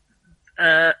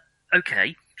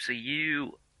 Okay, so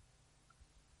you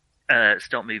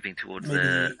start moving towards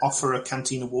Maybe offer a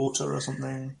canteen of water or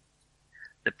something.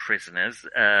 The prisoners,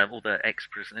 or the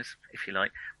ex-prisoners, if you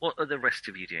like. What are the rest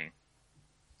of you doing?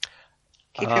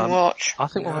 Keeping watch. I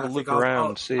think we'll have a look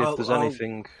around, see if there's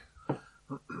anything...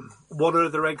 What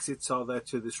other exits are there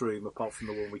to this room apart from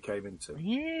the one we came into?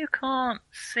 You can't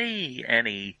see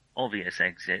any obvious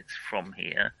exits from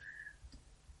here.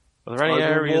 Are there any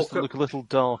areas that look a little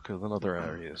darker than other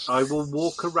areas? I will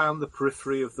walk around the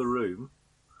periphery of the room,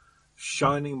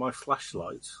 shining my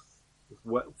flashlight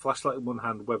in one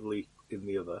hand, Webley in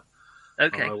the other.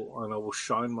 Okay. And I will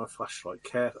shine my flashlight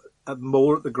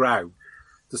more at the ground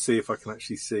to see if I can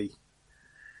actually see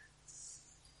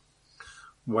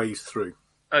ways through.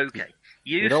 Okay.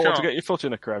 You don't want to get your foot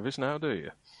in a crevice now, do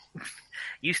you?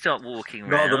 You start walking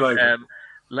Not at the around. moment.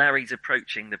 Larry's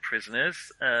approaching the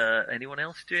prisoners. Anyone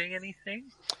else doing anything?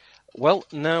 Well,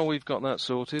 now we've got that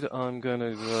sorted, I'm going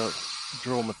to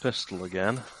draw my pistol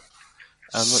again.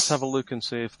 And let's have a look and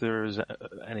see if there is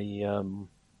any, any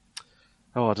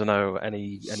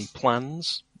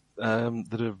plans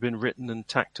that have been written and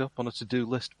tacked up on a to-do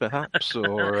list, perhaps,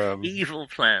 or evil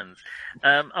plans.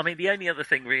 The only other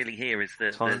thing really here is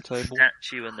the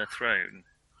statue and the throne.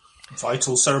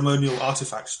 Vital ceremonial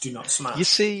artifacts do not smash. You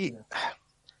see,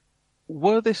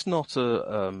 were this not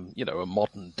a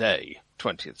modern day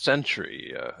 20th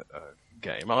century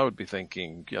game, I would be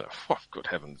thinking, good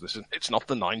heavens, it's not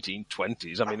the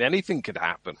 1920s. I mean, anything could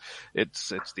happen.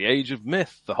 It's the age of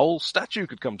myth. The whole statue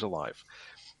could come to life.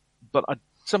 But I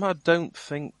somehow don't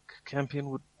think Campion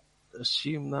would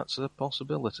assume that's a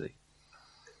possibility.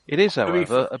 It is,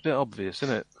 however, a bit obvious,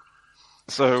 isn't it?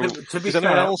 So, is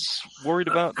anyone else worried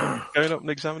about going up and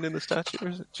examining the statue, or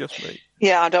is it just me?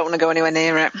 Yeah, I don't want to go anywhere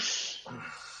near it.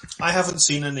 I haven't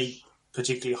seen any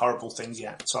particularly horrible things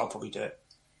yet, so I'll probably do it.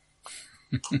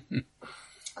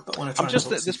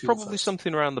 There's probably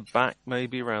something around the back,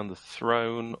 maybe around the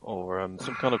throne, or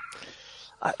some kind of...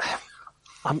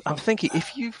 I'm thinking,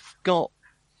 if you've got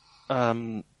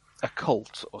a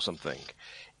cult or something,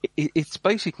 it's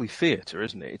basically theatre,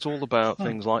 isn't it? It's all about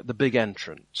things like the big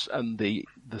entrance and the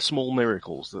small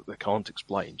miracles that they can't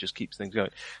explain, just keeps things going.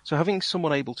 So having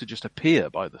someone able to just appear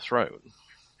by the throne,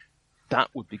 that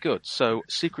would be good. So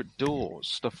secret doors,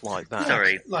 stuff like that.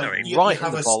 Sorry. Right in the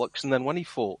bollocks, and then when he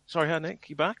fought... Sorry, Nick,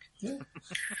 you back? Yeah.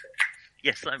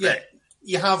 Yes, I'm back.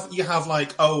 You have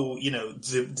like,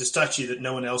 the statue that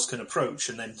no one else can approach,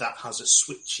 and then that has a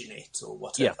switch in it or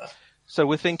whatever. Yeah. So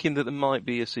we're thinking that there might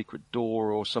be a secret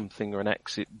door or something, or an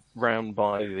exit round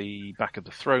by the back of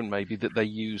the throne, maybe, that they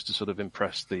use to sort of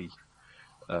impress the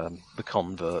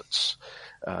converts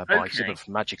by sort of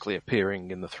magically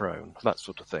appearing in the throne, that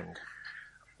sort of thing.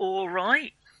 All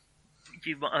right.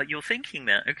 You're thinking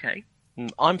that, okay.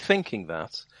 I'm thinking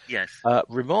that. Yes.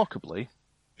 Remarkably,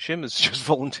 Shim has just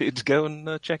volunteered to go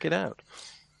and check it out.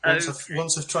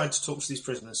 Once I've tried to talk to these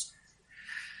prisoners.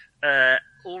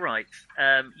 All right.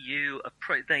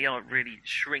 They are really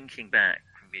shrinking back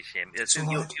from you, Shim. It's all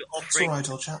right. It's all right,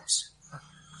 old chaps.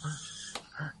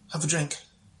 Have a drink.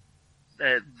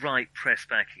 Right, press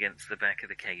back against the back of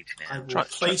the cage now. I will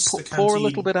place the canteen. Pour a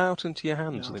little bit out into your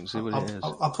hands and see what it is.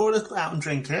 I'll pour a little bit out and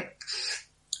drink it,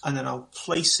 and then I'll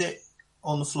place it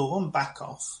on the floor and back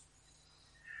off.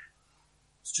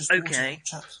 It's just okay. Water,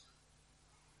 chaps.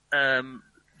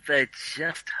 They're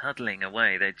just huddling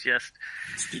away. They're just...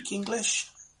 Speak English?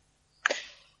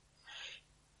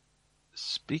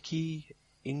 Speaky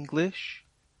English?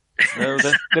 No,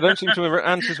 they don't seem to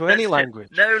answer to any language.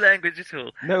 No language at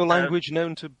all. No language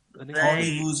known to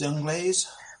anyone.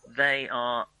 They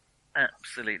are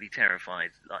absolutely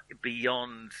terrified, like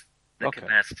beyond the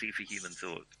capacity for human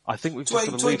thought. I think we've do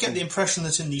I get the impression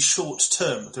that in the short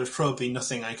term there's probably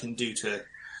nothing I can do to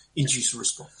induce a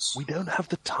response? We don't have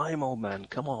the time, old man.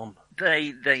 Come on.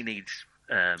 They need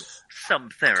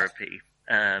some therapy.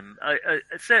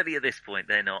 Certainly at this point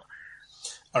they're not.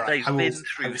 All right, They've been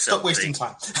through stop wasting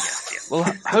time. Yeah. Well,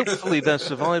 hopefully their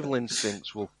survival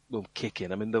instincts will kick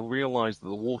in. I mean, they'll realise that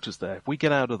the water's there. If we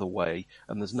get out of the way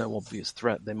and there's no obvious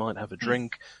threat, they might have a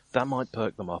drink. That might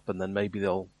perk them up, and then maybe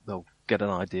they'll get an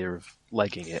idea of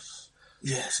legging it.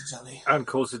 Yes, exactly. And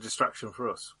cause a distraction for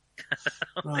us.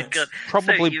 Oh my God!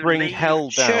 Probably so bring hell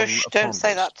down. Shush! Don't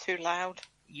say that too loud.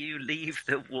 You leave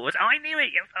the water. I knew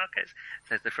it, you fuckers,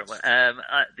 says the front one.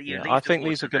 I think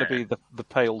these are going to be the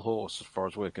pale horse, as far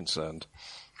as we're concerned.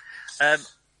 And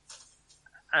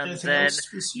anything then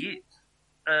else you,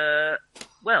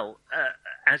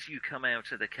 as you come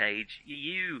out of the cage,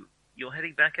 you're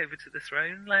heading back over to the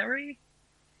throne, Larry?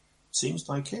 Seems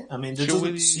like it. I mean, there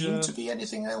doesn't seem to be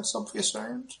anything else obvious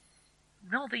around.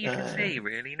 Not that you can see,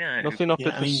 really, no. Nothing up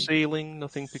at the ceiling,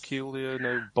 nothing peculiar,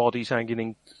 no bodies hanging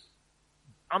in.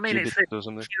 I mean, it's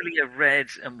purely a red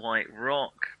and white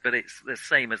rock, but it's the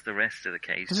same as the rest of the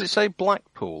cage. Does it say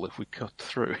Blackpool if we cut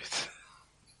through it?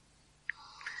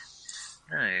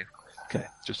 No. Okay,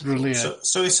 just really. So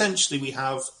essentially, we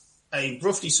have a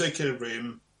roughly circular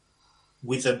room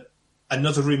with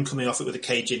another room coming off it with a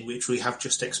cage in, which we have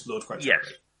just explored quite thoroughly.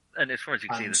 Yes, and as far as you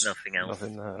can see, there's nothing else.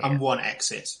 Nothing there. And one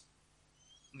exit.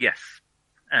 Yes,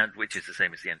 and which is the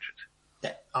same as the entrance.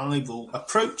 Yeah, I will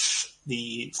approach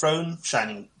the throne,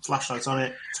 shining flashlights on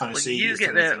it, trying to see. You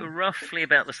get there roughly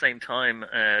about the same time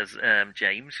as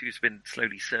James, who's been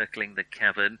slowly circling the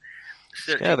cavern,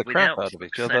 scare the crap out of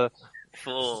each other.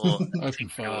 For open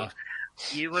fire.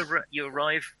 You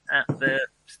arrive at the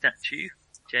statue,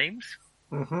 James.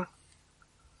 Mm-hmm.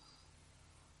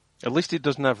 At least it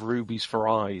doesn't have rubies for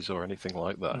eyes or anything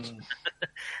like that.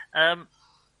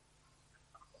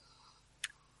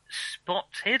 Spot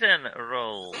hidden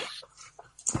rolls.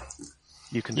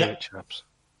 You can do it, chaps.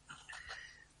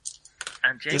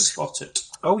 And James? Just spot it.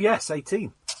 Oh, yes,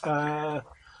 18.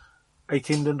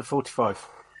 18 under 45.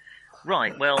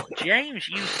 Right, well, James,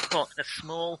 you spot a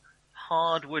small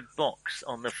hardwood box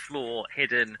on the floor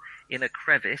hidden in a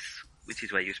crevice, which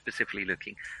is where you're specifically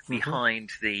looking, behind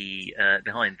the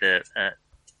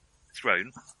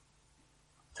throne.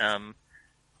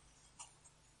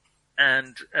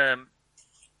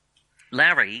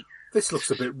 Larry... This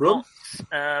looks a bit rum.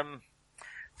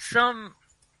 Some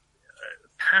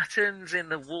patterns in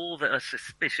the wall that are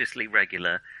suspiciously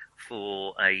regular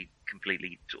for a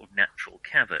completely sort of natural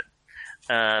cavern.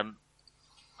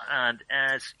 And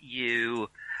as you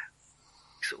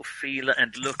sort of feel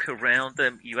and look around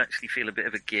them, you actually feel a bit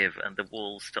of a give, and the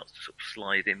wall starts to sort of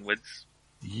slide inwards.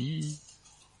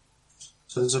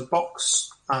 So there's a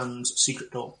box and a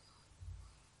secret door.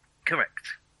 Correct.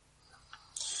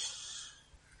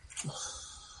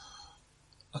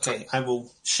 Okay, I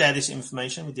will share this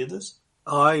information with the others.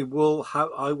 I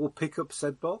will pick up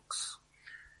said box.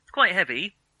 It's quite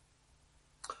heavy.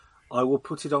 I will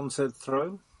put it on said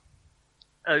throne.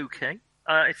 Okay.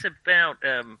 It's about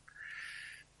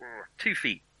 2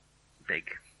 feet big.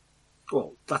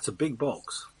 Well, that's a big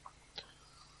box.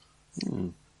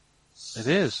 It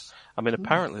is. I mean,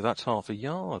 apparently that's half a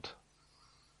yard.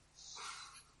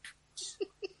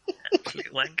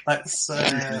 Absolute wank. Let's. Do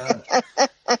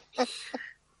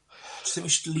you think we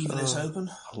should leave this open?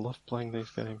 I love playing these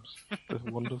games. They're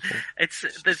wonderful.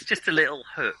 There's just a little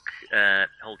hook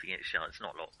holding it shut. It's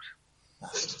not locked.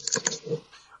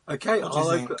 Okay, What do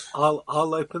you think?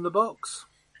 I'll open the box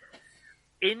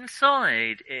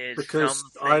Inside is because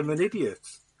something. I'm an idiot.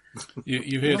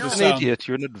 You hear You're the not an sound. idiot,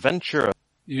 you're an adventurer.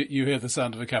 You hear the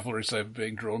sound of a cavalry saber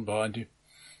being drawn behind you.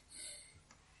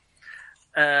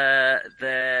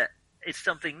 It's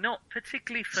something not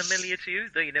particularly familiar to you,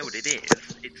 though you know what it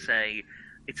is.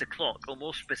 It's a clock, or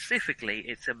more specifically,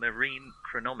 it's a marine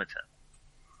chronometer.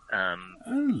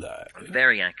 Hello.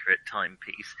 Very accurate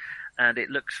timepiece, and it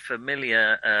looks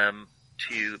familiar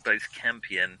to both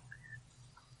Campion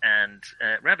and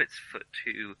Rabbit's Foot,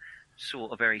 who saw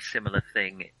a very similar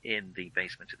thing in the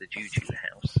basement of the Juju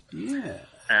house. Yeah.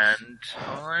 And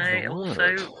I Oh,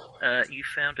 also, you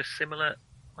found a similar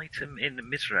item in the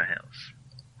Mizra house.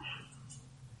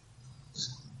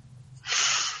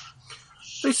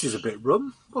 This is a bit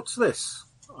rum. What's this?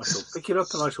 I shall pick it up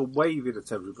and I shall wave it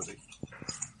at everybody.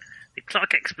 The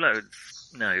clock explodes.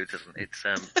 No, it doesn't. It's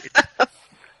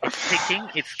ticking.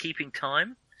 It's keeping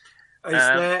time. Is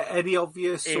there any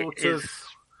obvious sort it of...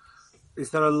 Is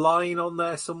there a line on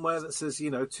there somewhere that says,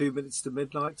 2 minutes to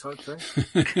midnight type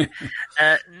thing?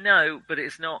 No, but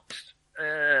it's not.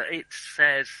 It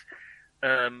says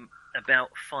about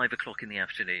 5 o'clock in the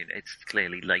afternoon. It's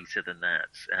clearly later than that.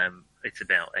 It's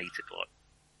about 8 o'clock.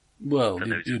 Well, For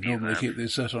those you'd of you normally who keep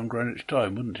this set on Greenwich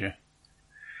time, wouldn't you?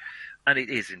 And it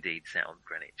is indeed set on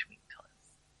Greenwich Mean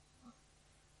Time.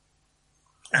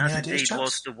 Any As ideas, indeed chaps?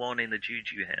 was the one in the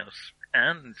Juju house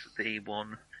and the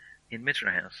one in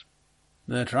Mizra house.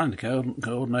 They're trying to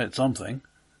coordinate something.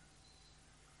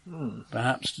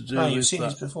 Perhaps to do Oh, you've with seen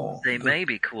that, these before. They may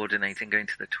be coordinating going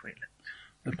to the toilet.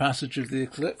 the passage of the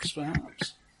eclipse,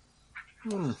 perhaps.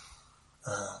 That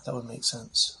would make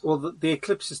sense. Well, the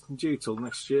eclipse isn't due till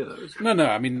next year, though, is it? No,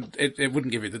 I mean, it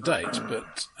wouldn't give you the date,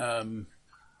 but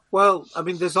Well, I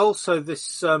mean, there's also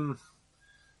this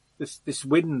this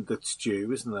wind that's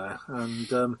due, isn't there?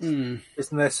 And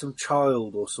isn't there some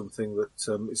child or something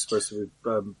that is supposed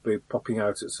to be popping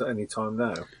out at any time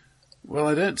now? well,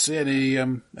 I don't see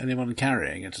anyone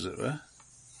carrying it, as it were.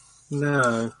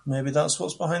 No. Maybe that's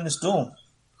what's behind this door.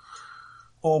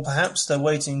 Or perhaps they're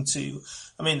waiting to...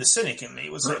 I mean, the cynic in me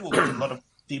would say, well, there's a lot of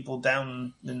people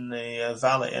down in the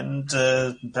valley, and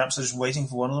perhaps they're just waiting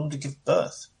for one of them to give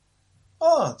birth.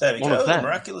 Oh, there we One go. of them?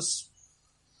 Miraculous.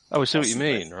 Oh, I see what you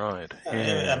mean, right.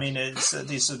 I mean, it's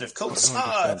these sort of cults.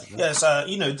 Understandable. Yes,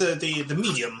 the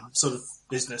medium sort of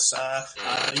business.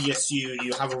 Yes,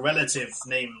 you have a relative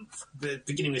named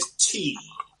beginning with T,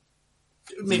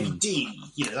 maybe D.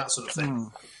 That sort of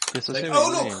thing. Yes, I Like, see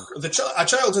what you mean. look, a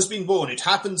child has been born. It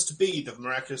happens to be the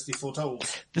miraculously foretold.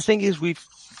 The thing is, we've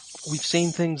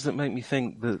seen things that make me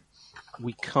think that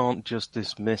we can't just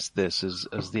dismiss this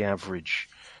as the average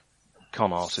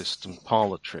con artist and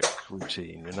parlour trick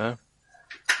routine,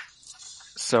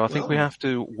 So I think we have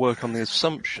to work on the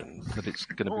assumption that it's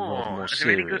going to be rather more that's a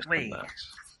really serious good than way. that.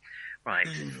 Right.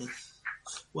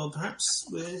 Well, perhaps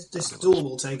this door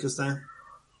will take us there.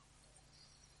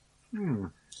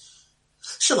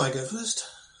 Shall I go first?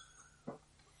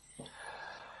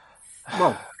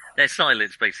 Well, Their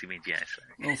silence basically means yes.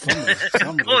 Well,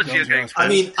 somebody Of course you're comes going last. I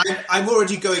mean, I'm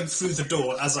already going through the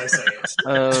door as I say it.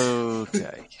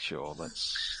 Okay, sure.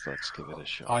 Let's give it a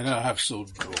shot. I now have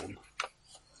sword drawn.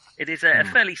 It is a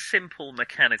fairly simple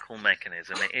mechanical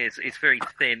mechanism. It's very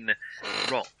thin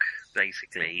rock,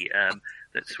 basically,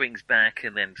 that swings back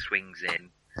and then swings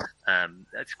in.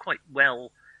 It's quite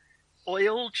well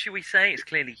oiled, should we say. It's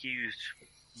clearly used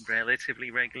relatively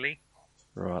regularly.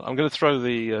 Right, I'm going to throw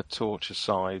the torch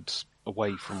aside,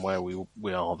 away from where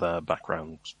we are there, back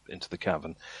round into the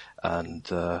cavern, and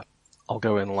I'll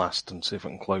go in last and see if I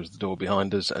can close the door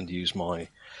behind us and use my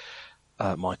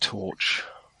my torch,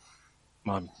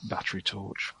 my battery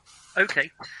torch.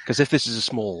 Okay. Because if this is a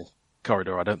small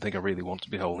corridor, I don't think I really want to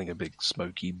be holding a big,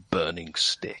 smoky, burning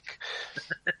stick.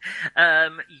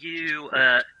 It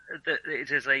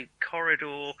is a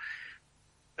corridor,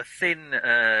 a thin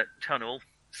tunnel,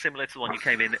 similar to the one you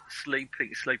came in,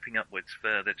 sloping upwards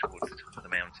further towards the top of the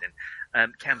mountain.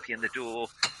 Campion, the door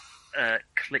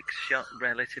clicks shut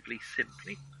relatively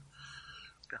simply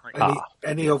behind you.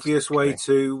 Any obvious way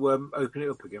to open it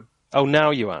up again? Oh,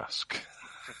 now you ask.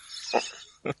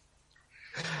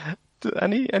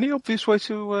 Any obvious way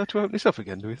to open this up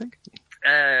again? Do we think?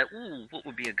 What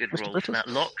would be a good Mr. roll Brittle? for that?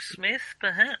 Locksmith,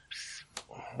 perhaps.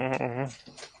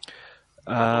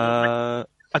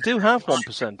 I do have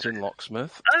 1% in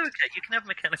locksmith. Oh, okay, you can have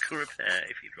mechanical repair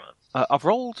if you'd rather. I've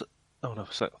rolled. Oh no! I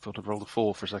thought I'd rolled a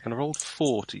 4 for a second. I rolled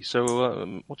 40.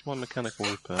 So what's my mechanical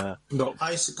repair? No,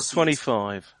 I succeed.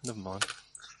 25. Never mind.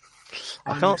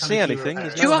 I I'm can't see mechanically anything. repaired.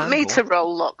 There's Do you no want me handle. to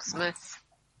roll locksmith?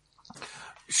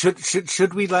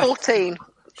 should we let? 14.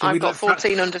 Should we I've got let Fra-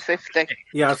 14 under 50.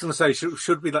 Yeah, I was going to say,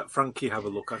 should we let Frankie have a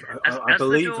look? I As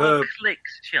believe the door her.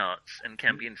 clicks charts and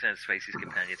Campion turns to face his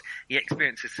companions, he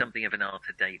experiences something of an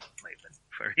Arthur Date moment,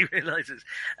 where he realises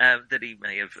that he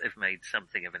may have made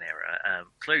something of an error,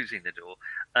 closing the door,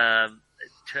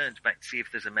 turns back to see if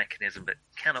there's a mechanism, but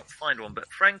cannot find one. But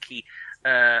Frankie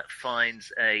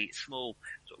finds a small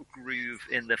sort of groove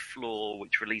in the floor,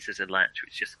 which releases a latch,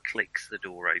 which just clicks the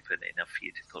door open enough for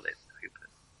you to pull it open.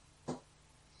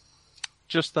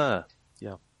 Just there.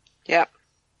 Yeah. Yeah.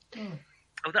 Oh,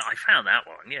 I found that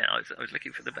one. Yeah, I was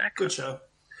looking for the back. Good show.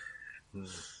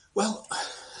 Well,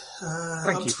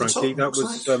 Thank up you, to the Frankie. top, That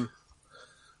looks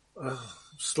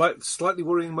was like. slightly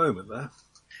worrying moment there.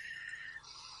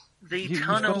 The You've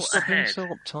got tunnel to stop being ahead so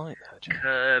uptight there, Jim.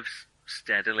 curves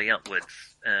steadily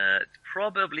upwards,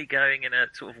 probably going in a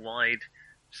sort of wide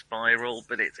spiral,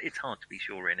 but it's hard to be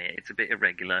sure in it. It's a bit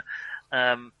irregular.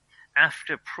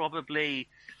 After probably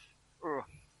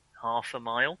half a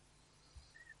mile,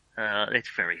 it's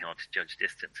very hard to judge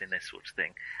distance in this sort of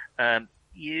thing.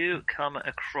 You come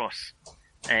across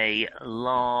a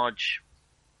large,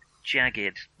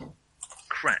 jagged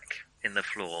crack in the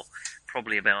floor,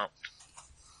 probably about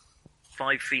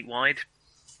 5 feet wide,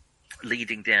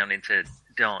 leading down into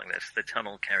darkness. The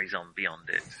tunnel carries on beyond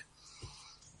it.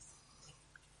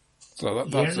 So You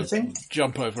hear that's a anything?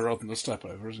 jump over rather than a step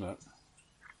over, isn't it?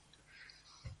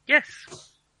 Yes.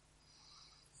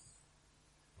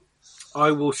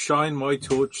 I will shine my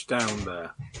torch down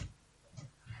there.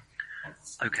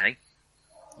 Okay.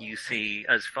 You see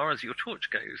as far as your torch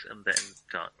goes, and then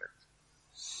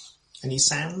darkness. Any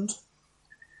sound?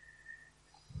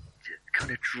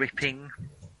 Kind of dripping.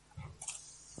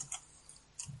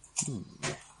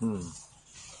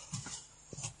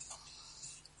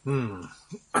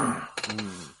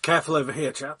 Careful over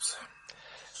here, chaps.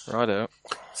 Righto.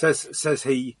 Says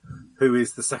he, who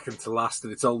is the second to last,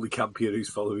 and it's only Campion who's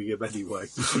following him anyway.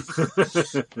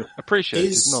 Appreciated,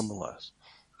 Is- nonetheless.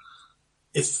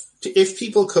 If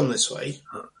people come this way,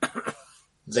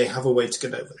 they have a way to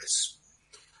get over this.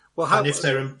 Well, And if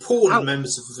they're important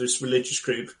members of this religious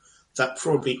group, that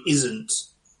probably isn't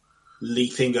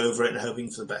leaping over it and hoping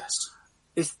for the best.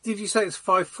 did you say it's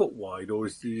 5 foot wide, or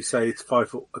did you say it's 5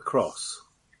 foot across?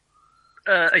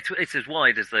 It's as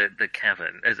wide as the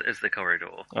cavern, as the corridor.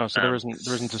 Oh, so there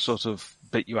isn't a sort of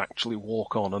bit you actually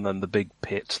walk on, and then the big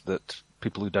pit that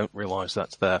people who don't realise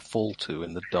that's there fall to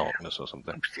in the darkness or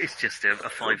something. It's just a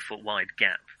 5 foot wide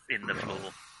gap in the floor.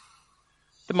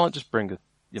 They might just bring a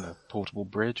portable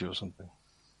bridge or something.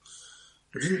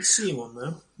 I didn't see one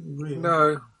though. Really.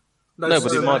 No, No,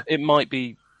 so but it might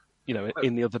be,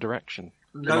 in the other direction.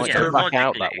 They No, might yeah, go back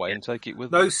out logically, that way and take it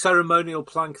with no them. ceremonial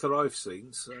plank that I've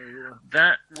seen. So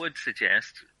That would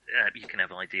suggest, you can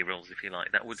have ID rolls if you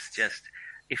like, that would suggest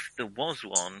if there was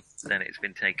one, then it's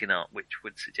been taken up, which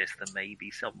would suggest there may be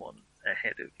someone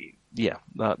ahead of you. Yeah,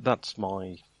 that's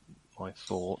my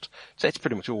thought. So it's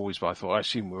pretty much always my thought. I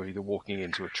assume we're either walking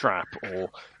into a trap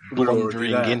or We're already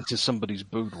blundering there. into somebody's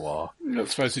boudoir.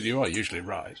 Let's face it, you are usually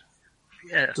right.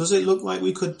 Yeah. Does it look like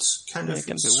we could kind Yeah, of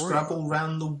get a bit worried. scrabble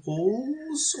round the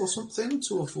walls or something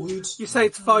to avoid? you say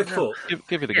it's 5 foot.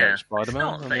 Give it a Yeah, go,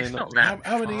 Spider-Man. it's not- it's not that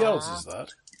How many yards is that?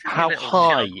 How Little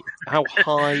high? jump. How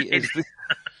high is this?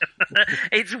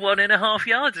 It's 1.5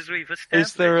 yards as we've established.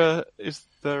 Is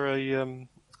there a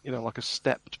like a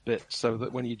stepped bit so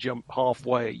that when you jump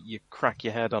halfway you crack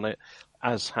your head on it,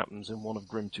 as happens in one of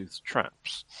Grimtooth's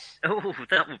traps? Oh,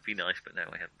 that would be nice, but no,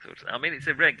 I haven't thought of that. I mean, it's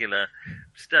a regular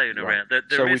stone around. There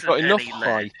So we've isn't got enough any height.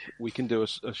 ledge. We can do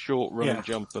a short running Yeah.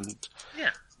 jump and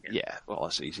Yeah. well,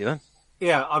 that's easy then.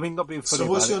 Yeah, I mean, not being funny So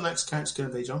what's about your next character going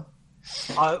to be, John?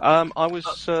 it. I I was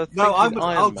thinking I'll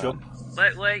Iron Man. jump.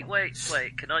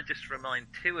 Wait. Can I just remind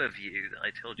two of you that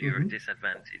I told you you're at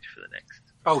disadvantage for the next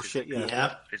Oh shit!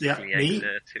 Yeah, physically me,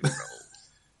 exertive roll?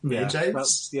 me and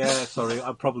James. Sorry,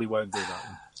 I probably won't do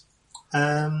that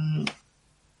one.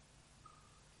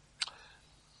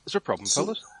 Is there a problem, So-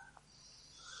 fellas?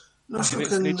 Not sure I Need,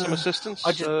 can, need some assistance?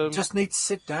 I just need to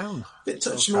sit down. bit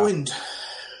touch in the wind.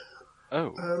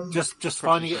 Oh, Just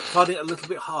finding it a little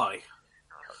bit high.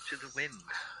 Touch of the wind.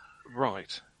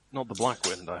 right. Not the Black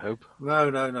Wind, I hope. No.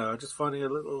 I'm just finding a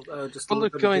little. Just a Well, little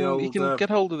look, bit of I the mean, old, you can get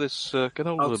hold of this. Get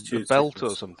hold of a altitude belt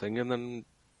sickness. or something, and then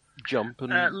jump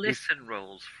and. Listen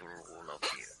rolls for all of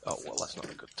you. Oh well, that's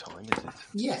not a good time, is it?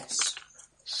 Yes.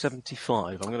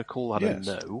 75. I'm going to call that Yes.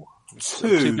 a no. I'm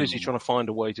 2. too busy trying to find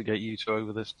a way to get you two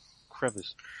over this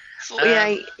crevice.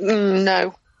 48,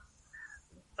 no.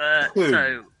 2.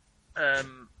 So,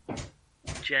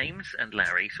 James and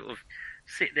Larry sort of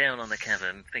sit down on the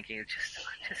cavern thinking of just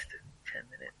 10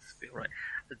 minutes, be all right.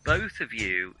 Both of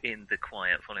you in the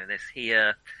quiet following this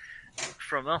hear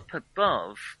from up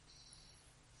above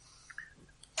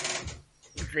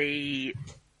the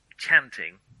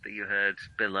chanting that you heard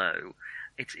below.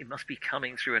 It must be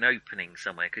coming through an opening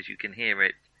somewhere because you can hear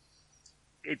it.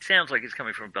 It sounds like it's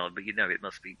coming from above, but you know it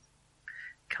must be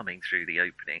coming through the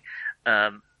opening.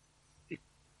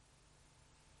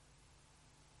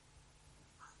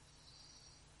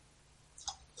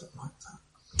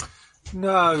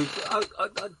 No.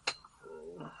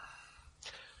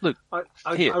 Look,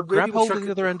 here, I really grab wish hold I of the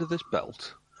could- other end of this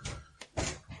belt.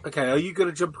 Okay, are you going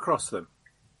to jump across them?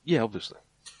 Yeah, obviously.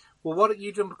 Well, why don't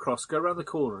you jump across, go around the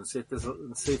corner, and see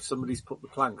if somebody's put the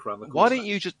plank around the corner. Why don't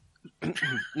you just...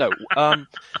 No, I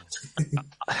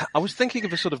was thinking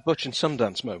of a sort of Butch and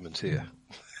Sundance moment here.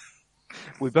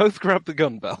 We both grabbed the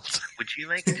gun belt. Would you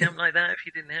make a jump like that if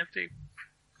you didn't have to?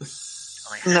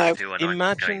 I have No. to, and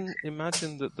I'm going to.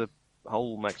 Imagine that the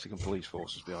whole Mexican police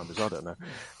force is behind us. I don't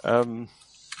know.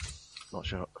 Not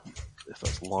sure if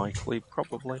that's likely.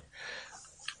 Probably.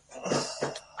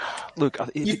 Look,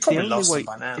 You've probably lost them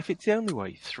by now. if it's the only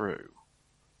way through,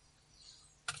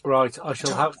 Right, I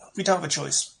shall have... We don't have a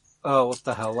choice. Oh, what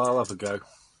the hell, I'll have a go.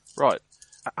 right?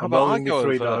 How I'm about I rolling go the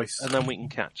 3 over, dice. and then we can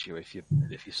catch you if you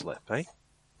slip, eh?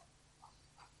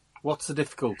 What's the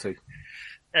difficulty?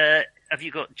 Have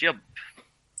you got jump?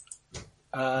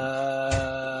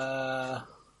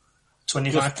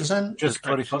 25%? Just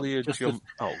 25. Actually, a Just jump.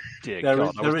 Oh dear there God!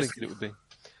 is- I there was is- thinking it would be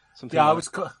something. Yeah, I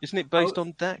like- was... Isn't it based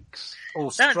on dex?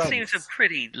 Or That strength. seems a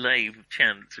pretty lame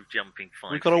chance of jumping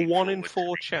 5 We've got a feet 1 in forward 4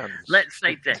 to me. chance. Let's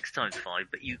say dex times 5,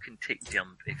 but you can tick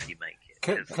jump if you make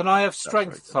it. Can I have That's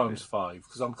strength right, times 5?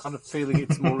 Because I'm kind of feeling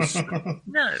it's more...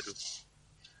 No.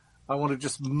 I want to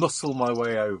just muscle my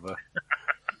way over.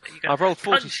 You can I've rolled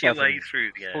punch your 47. way through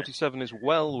the air. 47 is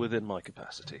well within my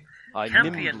capacity. I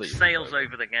Campion nimbly sails move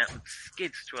over the gap and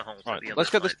skids to a halt Right, at the other let's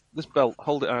get side. this belt.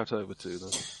 Hold it out over to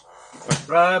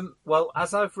them. Well,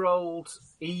 as I've rolled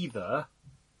either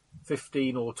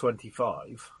 15 or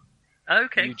 25...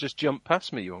 Okay. You just jump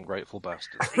past me, you ungrateful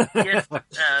bastard. Yes,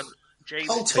 James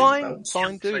I'll take Fine, the belt. fine,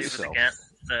 jumps do over yourself.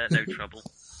 the gap. No trouble.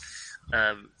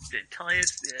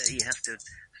 Tires, he has to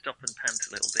stop and pant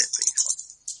a little bit, but he's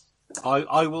fine.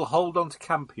 I will hold on to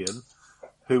Campion,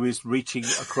 who is reaching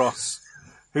across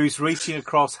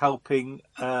helping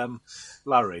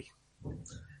Larry.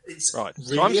 It's Right,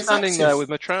 really so I'm standing effective. there with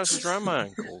my trousers around my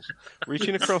ankles,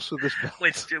 reaching across with this belt.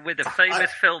 With a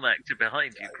famous film actor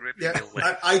behind you gripping Yeah, your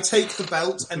waist. I take the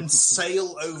belt and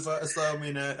sail over as though I'm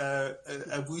in a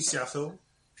wuxia film.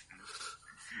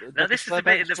 Now, this is the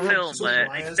bit in the film where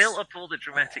Myers. it built up all the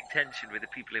dramatic tension with the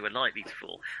people who are likely to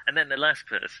fall, and then the last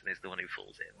person is the one who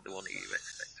falls in, the one who you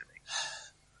expect to meet.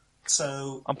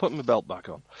 So I'm putting my belt back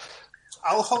on.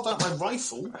 I'll hold out my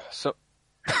rifle. So,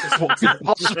 what could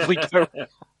possibly go?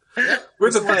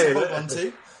 With a Someone to hold bayonet. on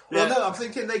to. Well, no, I'm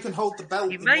thinking they can hold the belt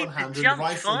He in made one the hand and the jump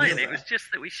rifle in fine, the it other. was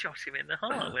just that we shot him in the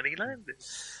heart when he landed.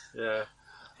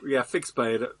 Yeah, fixed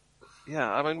bayonet. Yeah,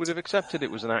 I mean, we'd have accepted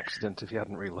it was an accident if he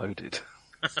hadn't reloaded.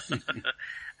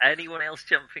 Anyone else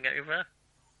jumping over?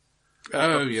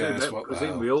 Oh, yes. What the presume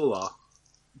hell. we all are.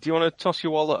 Do you want to toss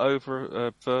your wallet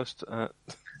over first? Oh,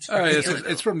 yes,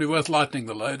 it's probably worth lightening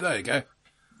the load. There you go.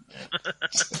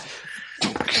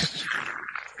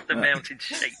 The mountain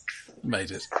shakes.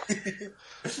 Made it.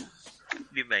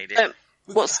 You made it.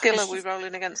 What skill are we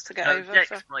rolling against to get over? Dex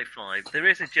So- by 5. There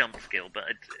is a jump skill, but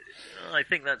I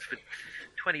think that's for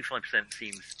 25%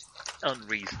 seems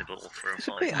unreasonable for a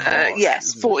 5.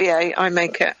 yes, 48, I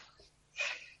make it.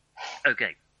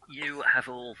 Okay, you have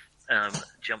all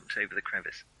jumped over the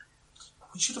crevice.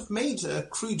 We should have made a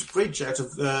crude bridge out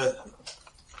of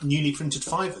newly printed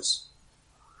fivers.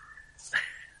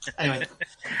 Anyway,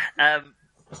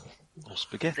 Or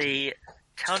spaghetti. the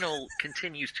tunnel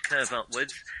continues to curve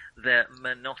upwards. The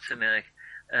monotony,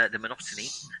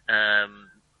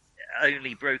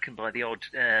 only broken by the odd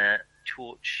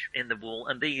torch in the wall,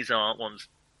 and these are ones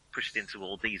pushed into the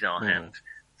wall. These are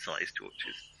hand-sized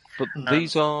torches. But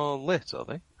these are lit, are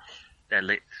they? They're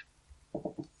lit.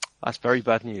 That's very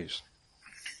bad news.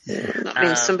 That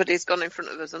means somebody's gone in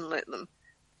front of us and lit them.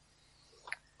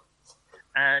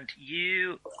 and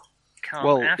you come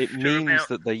Well, after it means about...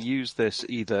 that they use this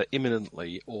either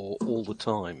imminently or all the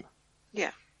time.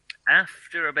 Yeah.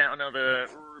 After about another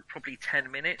probably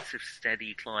 10 minutes of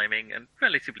steady climbing and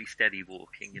relatively steady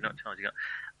walking, you're not charging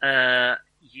up,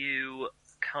 you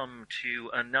come to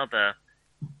another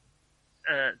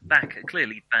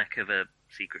clearly back of a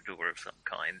secret door of some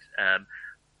kind,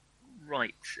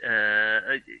 right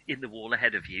in the wall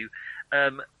ahead of you.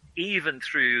 Even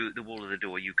through the wall of the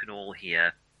door, you can all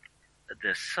hear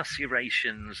the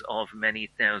susurrations of many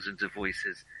thousands of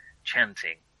voices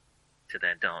chanting to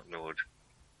their Dark Lord.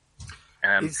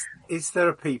 Is there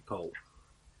a peephole?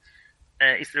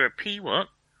 Is there a pee what?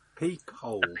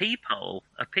 Peephole. A peephole?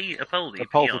 A pole that you A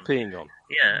pole pee for on? peeing on.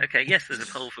 Yeah, okay, yes, there's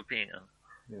a pole for peeing on.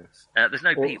 Yes. There's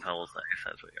no Or- peepholes, though, if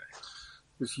that's what you're asking.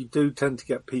 Because you do tend to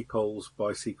get peepholes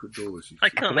by secret doors. You I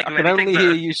see. can't I think of can anything only hear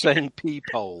better. you saying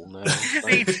peephole now.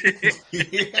 Me too.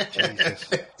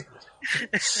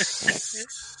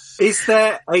 Is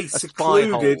there a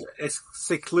spy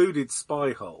secluded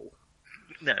spy hole?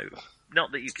 No,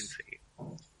 not that you can see.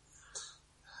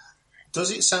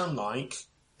 Does it sound like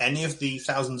any of the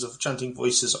thousands of chanting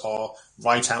voices are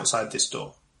right outside this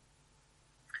door?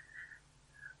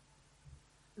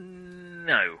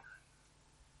 No.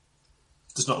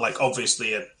 There's not like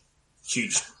obviously a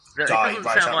huge It guy doesn't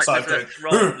right sound like outside there's a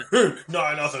going, throng.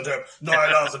 nine other them,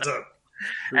 nine other them.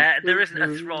 There isn't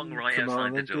a throng right Come outside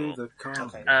on the and do door. the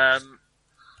carnival.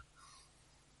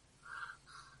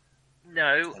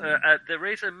 No, there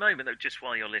is a moment, though, just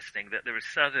while you're listening, that there is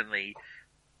suddenly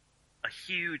a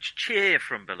huge cheer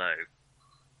from below.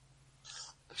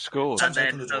 Scored. And Time to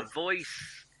then open the a door.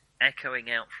 voice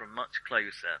echoing out from much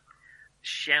closer,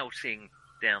 shouting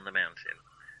down the mountain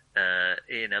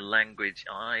in a language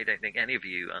I don't think any of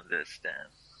you understand.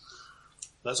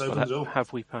 Let's But open the door.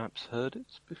 have we perhaps heard it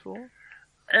before?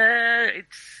 It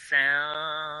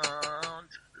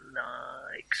sounds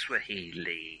like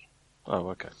Swahili. Oh,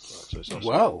 okay. Right, so it's not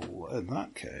Well, in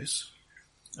that case...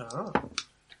 Ah.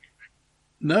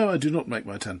 No, I do not make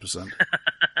my 10%.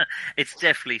 It's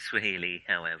definitely Swahili,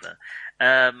 however.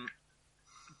 And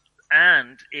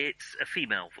it's a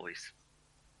female voice.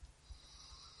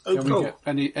 Can we Oh, get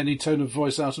any tone of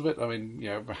voice out of it? I mean,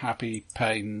 happy,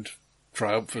 pained,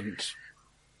 triumphant.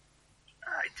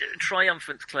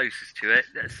 Triumphant's closest to it.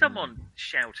 Someone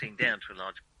shouting down to a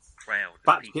large crowd. of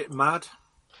Bat people. get mad.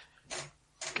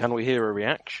 Can we hear a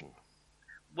reaction?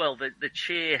 Well, the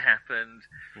cheer happened,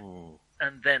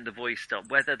 and then the voice stopped.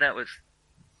 Whether that was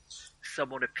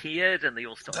someone appeared and they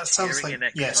all stopped that sounds cheering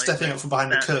like, in yeah, excitement. stepping out from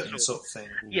behind the That curtain sort sort of thing.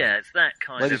 Yeah, it's that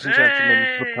kind Ladies of... and gentlemen,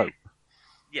 "Hey!" the Pope.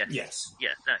 Yes. Yes. Yeah,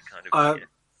 that kind of cheer.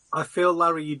 I feel,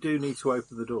 Larry, you do need to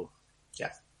open the door.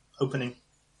 Yeah. Opening.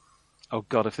 Oh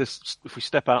God! If we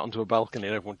step out onto a balcony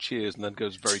and everyone cheers and then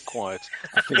goes very quiet,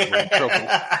 I think we're in trouble.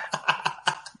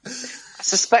 I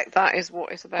suspect that is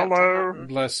what is about to happen.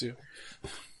 Bless you.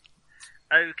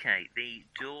 Okay, the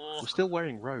door... We're still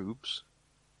wearing robes.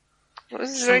 Well, this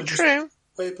is So very just- true.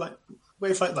 Wave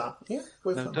like that. Yeah,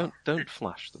 wave No, like that. don't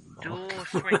flash them, Mark. Door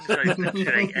swings open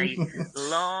to a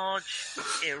large,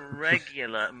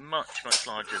 irregular, much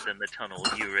larger than the tunnel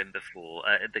you were in before,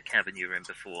 the cavern you were in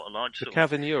before. A large The sort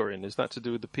cavern you're in, is that to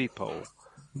do with the peephole?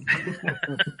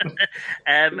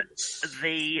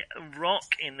 The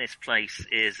rock in this place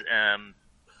is Are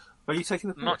you taking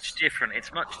the piss? much different.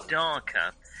 It's much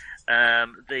darker.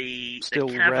 The Still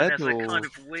cavern red, has a or- kind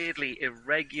of weirdly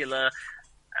irregular,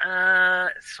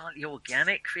 slightly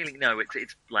organic feeling. No,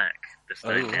 it's black. The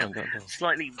stone now. right, that-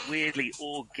 Slightly weirdly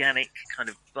organic, kind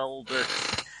of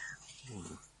bulbous,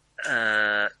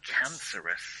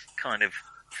 cancerous kind of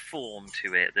form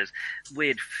to it. There's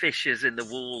weird fissures in the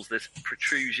walls. There's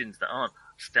protrusions that aren't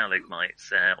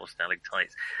stalagmites or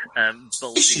stalactites,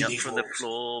 bulging up from the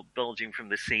floor, bulging from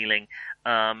the ceiling.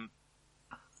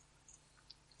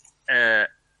 The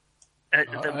I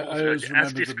walls always are, remember as them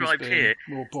as described being here,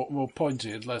 more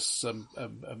pointy and less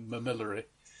mammillary.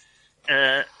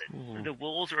 the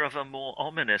walls are of a more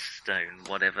ominous stone,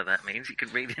 whatever that means. You can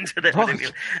read into that.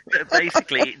 Right. But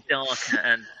basically, darker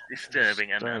and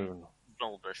disturbing and Stone.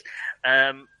 bulbous.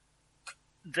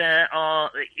 There are,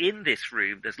 in this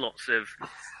room, there's lots of,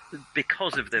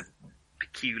 because of the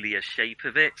peculiar shape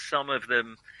of it, some of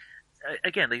them,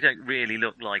 again, they don't really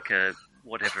look like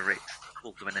whatever it's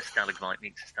called when a stalagmite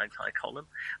meets a stalactite column.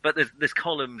 But there's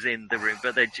columns in the room,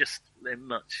 but they're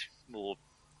much more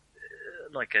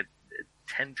like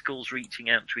tentacles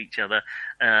reaching out to each other.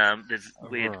 There's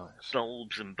weird Right.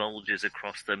 bulbs and bulges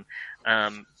across them.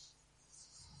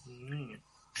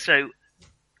 So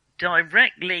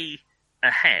directly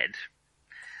ahead,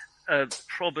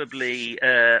 probably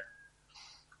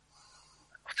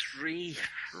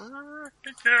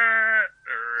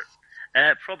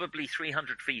probably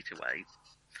 300 feet away.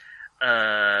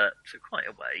 So quite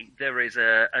away. There is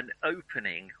an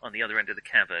opening on the other end of the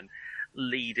cavern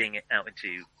leading out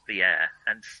into the air.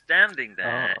 And standing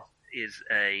there is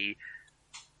a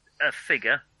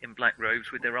figure in black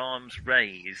robes with their arms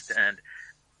raised and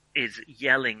is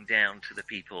yelling down to the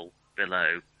people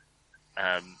below.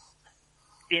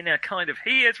 In a kind of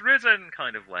 "he is risen"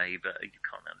 kind of way, but you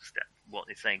can't understand what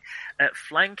they're saying.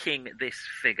 Flanking this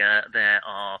figure, there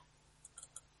are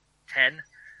 10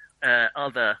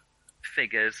 other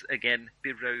figures, again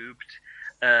berobed.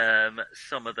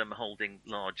 Some of them holding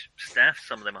large staffs,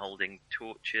 some of them holding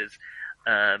torches,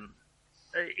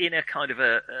 in a kind of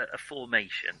a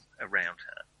formation around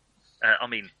her. I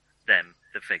mean, them,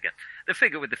 the figure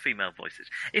with the female voices.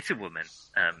 It's a woman,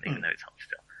 even though it's hard to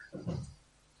tell.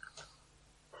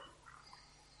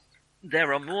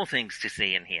 There are more things to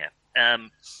see in here.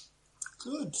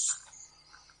 Good.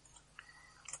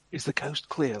 Is the coast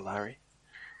clear, Larry?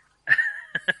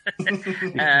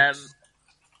 Having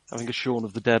a Shaun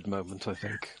of the Dead moment, I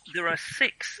think. There are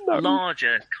 6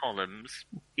 larger columns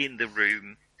in the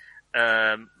room,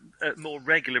 at more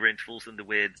regular intervals than the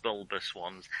weird bulbous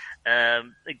ones.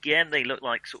 Again, they look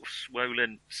like sort of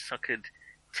swollen, suckered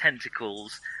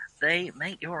tentacles. They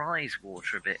make your eyes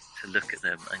water a bit to look at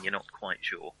them, and you're not quite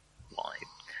sure why.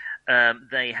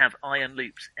 They have iron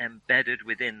loops embedded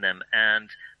within them,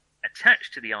 and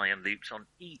attached to the iron loops on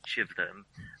each of them,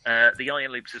 the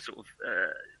iron loops are sort of,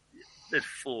 there's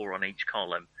 4 on each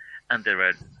column, and there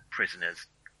are prisoners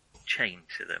chained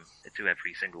to them, to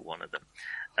every single one of them.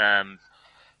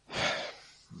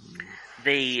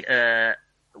 The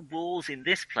walls in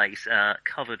this place are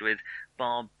covered with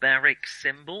barbaric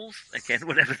symbols, again,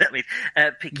 whatever that means,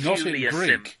 peculiar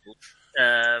symbols.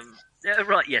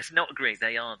 Right, yes, not Greek.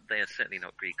 They are certainly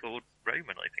not Greek or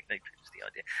Roman, I think they pitched the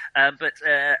idea. But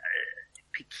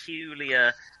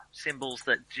peculiar symbols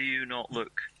that do not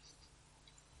look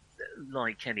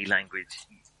like any language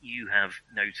you have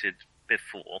noted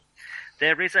before.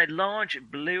 There is a large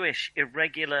bluish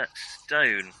irregular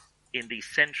stone in the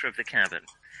centre of the cavern.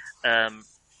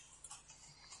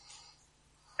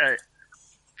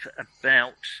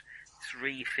 About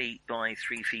 3 feet by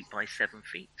 3 feet by 7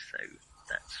 feet, so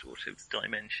that sort of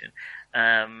dimension.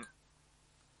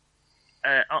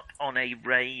 Up on a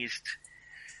raised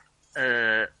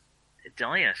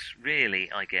dais,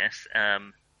 really, I guess.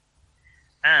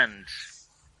 And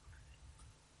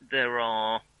there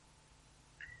are,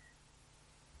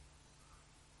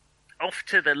 off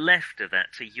to the left of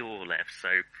that, to your left, so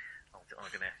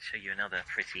I'm going to show you another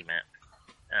pretty map.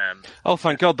 Oh,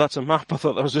 thank God, that's a map. I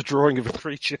thought that was a drawing of a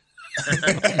creature.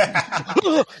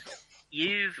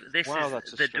 This wow,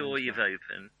 is the door you've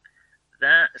opened.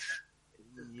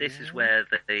 This is where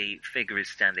the figure is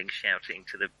standing, shouting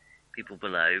to the people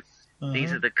below.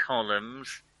 These are the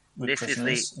columns. This is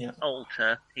the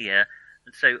altar here.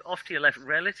 And so off to your left,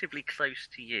 relatively close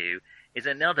to you, is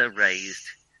another raised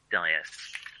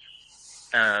dais.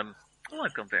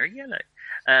 I've gone very yellow.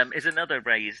 Is another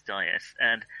raised dais,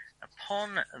 and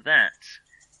upon that,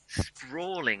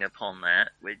 sprawling upon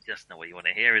that, we just know what you want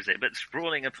to hear, is it? But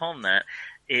sprawling upon that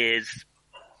is,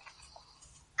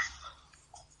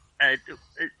 at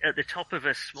the top of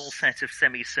a small set of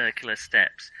semicircular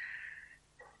steps,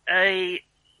 a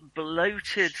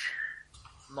bloated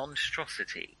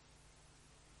monstrosity.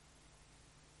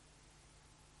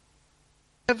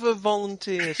 Ever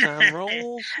volunteer Sam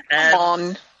rolls? Come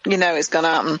on, you know it's going to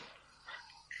happen.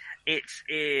 It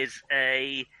is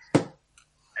a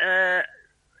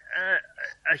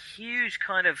huge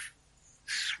kind of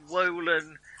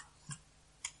swollen,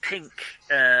 pink,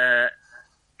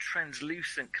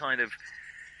 translucent kind of.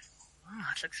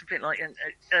 It looks a bit like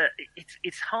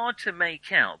it's hard to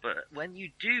make out, but when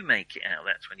you do make it out,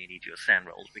 that's when you need your sand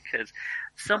rolls, because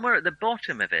somewhere at the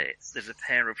bottom of it there's a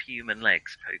pair of human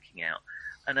legs poking out,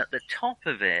 and at the top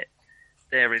of it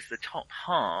there is the top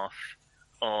half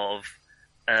of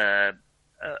a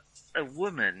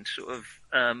woman sort of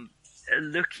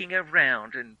looking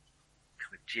around and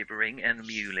kind of gibbering and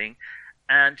mewling.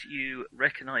 And you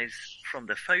recognise from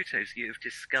the photos you've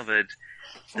discovered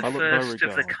the first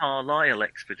of the Carlisle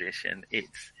expedition.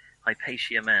 It's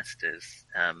Hypatia Masters.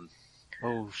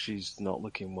 Oh, she's not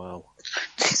looking well.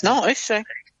 She's not, is she? A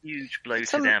huge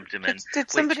bloated abdomen. Did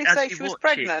somebody say she was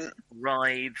pregnant?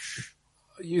 Writhes.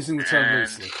 Using the term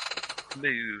loosely.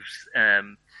 Moves.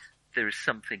 There is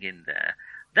something in there.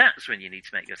 That's when you need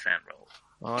to make your sand roll.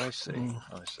 I see.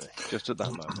 Just at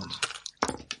that moment.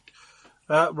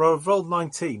 I've rolled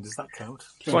 19. Does that count?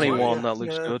 21. That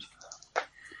looks good.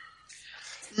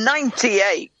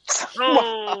 98.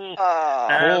 Oh!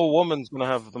 Poor woman's going to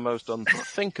have the most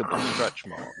unthinkable stretch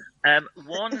mark.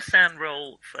 One sand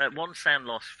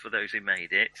loss for those who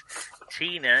made it.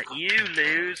 Tina, you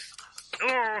lose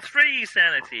 3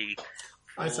 sanity.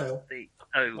 I fail.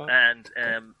 And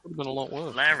Would have been a lot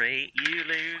worse. Larry, you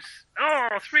lose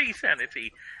 3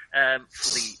 sanity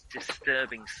for the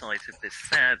disturbing sight of this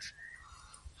sad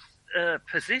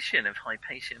position of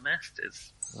Hypatia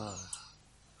Masters.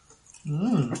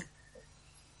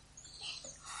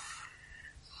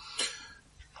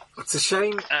 It's a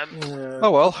shame.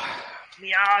 Oh well.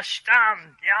 The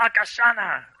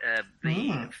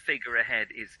figure ahead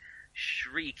is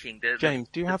shrieking. James,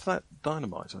 do you have that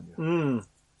dynamite on you?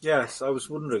 Yes, I was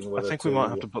wondering whether. I think we might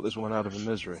have to put this one out of her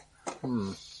misery.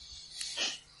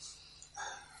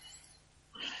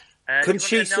 Can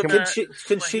she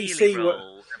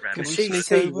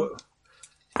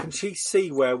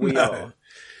see where we are?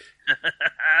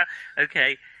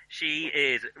 Okay, she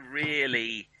is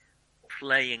really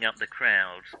playing up the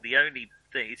crowd. The only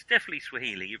thing, it's definitely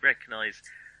Swahili. You recognise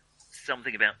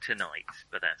something about tonight,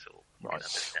 but that's all. Right.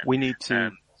 We need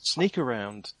to sneak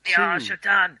around.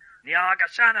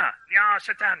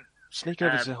 Sneak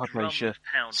over to Hypatia,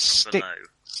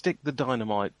 stick the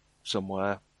dynamite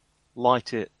somewhere,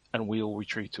 light it, and we all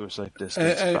retreat to a safe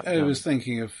distance. I was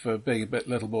thinking of being a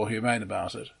little more humane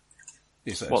about it.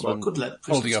 He says,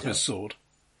 holding up his sword.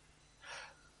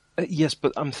 Yes,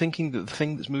 but I'm thinking that the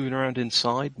thing that's moving around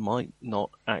inside might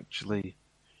not actually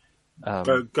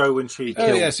go when she.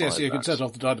 Oh yes, you can set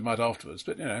off the dynamite afterwards,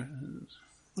 but the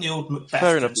old Macbeth.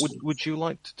 Fair enough. Would you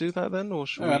like to do that then, or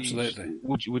should we? Absolutely.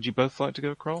 Would you both like to go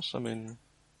across? I mean,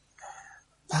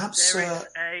 perhaps there is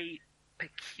a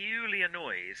peculiar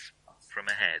noise from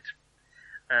ahead,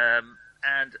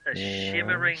 and a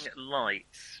shimmering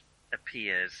light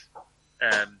appears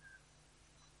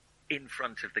in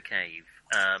front of the cave.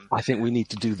 I think we need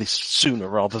to do this sooner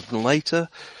rather than later.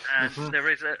 And there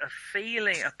is a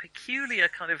feeling, a peculiar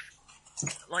kind of,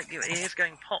 like your ears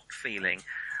going pop feeling.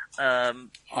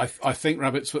 I think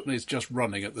Rabbit's Foot is just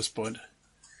running at this point.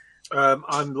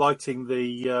 I'm lighting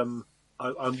the.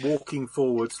 I'm walking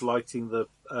forwards, lighting the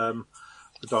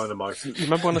dynamite. You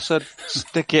remember when I said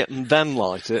stick it and then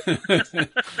light it?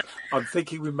 I'm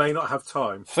thinking we may not have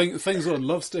time. Things one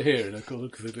loves to hear in a Call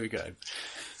of Cthulhu game.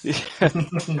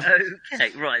 Okay,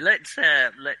 right. Let's.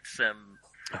 Oh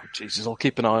Jesus! I'll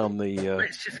keep an eye on the.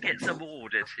 Let's just get some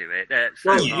order to it.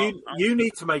 Well, you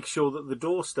need to make sure that the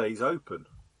door stays open.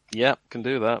 Yeah, can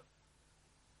do that.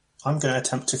 I'm going to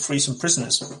attempt to free some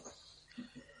prisoners.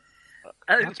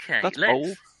 Okay, that's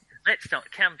bold. Let's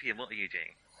start. Campion, what are you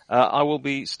doing? I will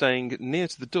be staying near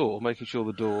to the door, making sure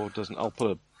the door doesn't. I'll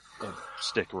put a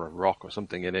stick or a rock or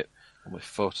something in it on my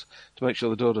foot to make sure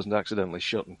the door doesn't accidentally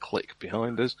shut and click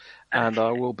behind us. And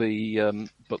I will be,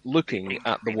 but looking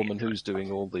at the woman who's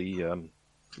doing all the,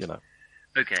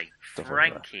 Okay,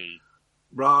 Frankie.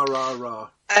 Rah, rah, rah.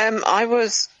 I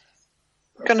was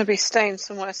going to be staying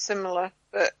somewhere similar,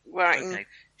 but where I can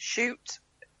shoot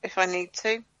if I need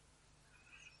to.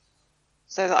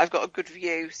 So that I've got a good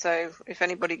view, so if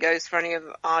anybody goes for any of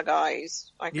our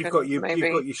guys, you've got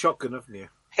your shotgun, haven't you?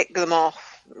 Pick them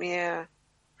off, yeah.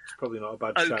 It's probably not a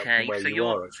bad shout from where you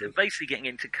are, actually. So basically getting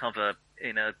into cover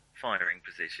in a firing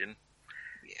position.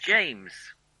 Yeah. James.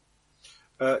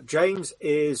 James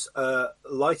is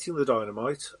lighting the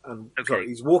dynamite, and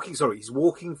he's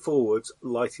walking forwards,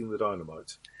 lighting the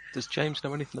dynamite. Does James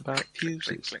know anything about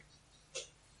fuses?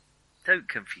 Don't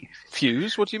confuse it.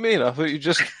 Fuse? What do you mean? I thought you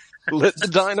just lit the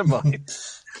dynamite.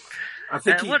 I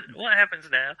think what happens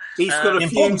now? The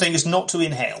important thing is not to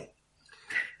inhale.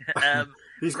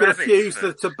 He's got a fuse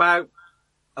that's about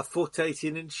a foot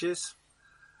 18 inches.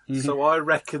 Mm-hmm. So I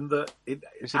reckon that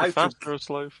is it a fast or a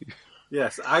slow fuse?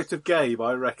 Yes, out of game,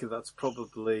 I reckon that's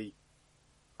probably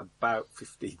about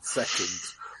 15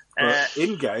 seconds. But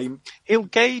in game, he'll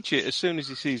gauge it as soon as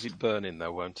he sees it burning,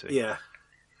 though, won't he? Yeah.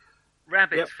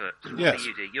 Rabbit's Foot, what do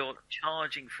you do? You're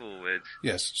charging forward.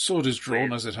 Yes, sword is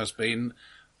drawn as it has been,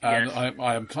 and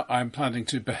I am planning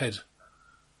to behead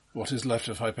what is left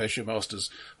of Hypatia Masters.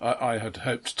 I had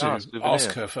hoped to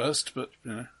ask her first, but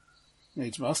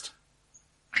needs must.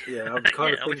 Yeah, I'm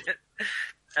kind of thinking.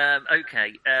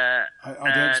 Okay.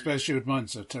 I don't suppose she would mind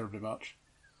so terribly much.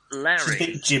 Larry, she's a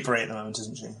bit gibbery at the moment,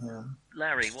 isn't she? Yeah.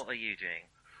 Larry, what are you doing?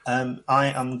 I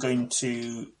am going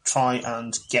to try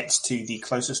and get to the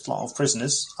closest lot of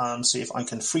prisoners and see if I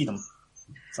can free them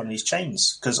from these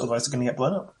chains, because otherwise they're going to get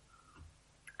blown up.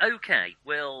 Okay,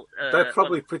 well... they're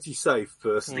probably pretty safe,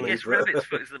 personally. I guess Rabbit's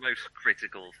Foot is the most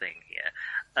critical thing here.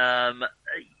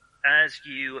 As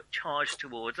you charge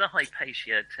towards her,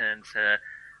 Hypatia turns her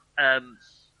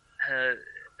her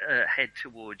head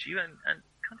towards you and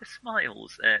kind of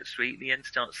smiles sweetly and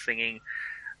starts singing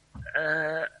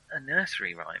a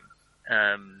nursery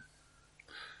rhyme.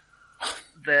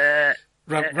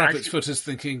 Rabbit's Foot is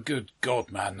thinking, good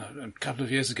God, man, a couple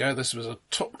of years ago this was a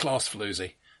top-class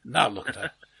floozy. Now look at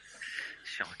her.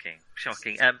 Shocking.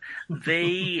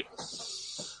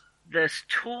 The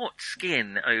taut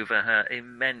skin over her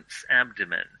immense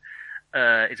abdomen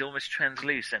is almost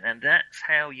translucent, and that's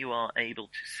how you are able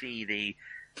to see the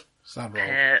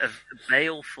pair of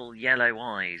baleful yellow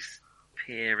eyes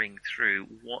peering through,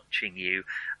 watching you.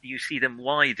 You see them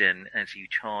widen as you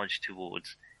charge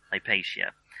towards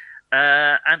Hypatia.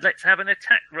 And let's have an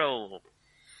attack roll.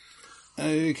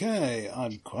 Okay,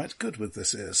 I'm quite good with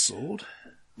this here sword.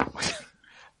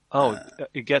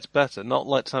 It gets better. Not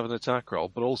let's have an attack roll,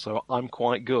 but also I'm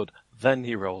quite good. Then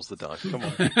he rolls the dice. Come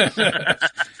on.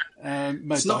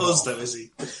 It's not us, though, is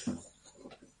he?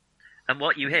 And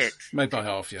what you hit? Made by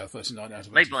half, yeah. 39 out of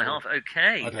 84. Made by half,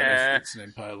 okay. I don't know if it's an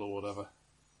impale or whatever.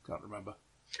 Can't remember.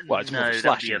 Well, it's more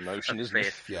slashing motion, isn't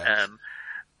it? Yeah.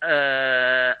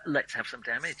 Let's have some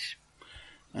damage.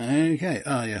 Okay.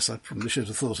 Yes, I probably should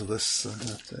have thought of this. I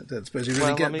don't suppose you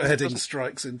really get beheading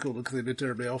strikes in Call of Cthulhu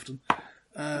terribly often.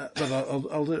 But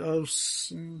I'll do...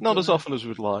 Not as often as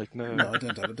we'd like, no. No, I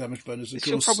don't have a damage bonus, of course.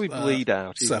 She'll probably bleed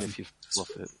out, 7. even if you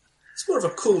fluff it. It's more of a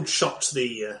cold shot to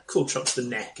the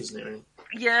neck, isn't it? Really?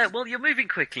 Yeah, well, you're moving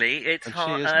quickly. It's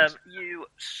hard. You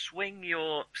swing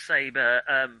your sabre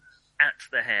at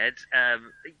the head.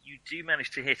 You do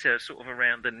manage to hit her sort of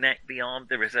around the neck, the arm.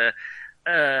 There is a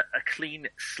clean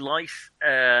slice,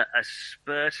 a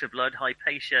spurt of blood.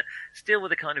 Hypatia, still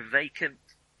with a kind of vacant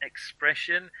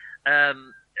expression. Her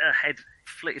head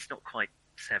it's not quite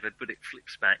severed, but it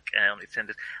flips back on its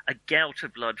end. A gout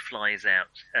of blood flies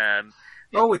out.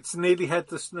 It's nearly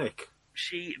headless Nick.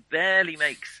 She barely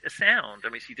makes a sound. I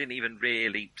mean, she didn't even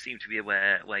really seem to be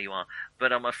aware where you are.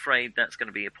 But I'm afraid that's going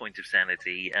to be a point of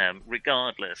sanity,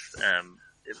 regardless,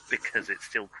 because it's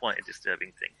still quite a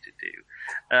disturbing thing to do.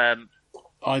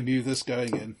 I knew this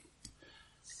going in.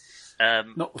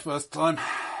 Not the first time.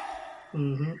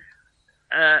 Mm-hmm.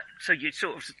 So you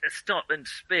sort of stop and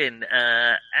spin.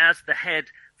 As the head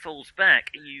falls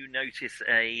back, you notice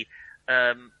a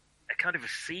kind of a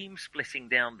seam splitting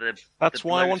down the That's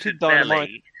why I wanted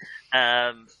dynamite.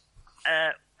 Belly,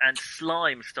 and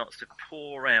slime starts to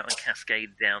pour out and cascade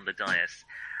down the dais.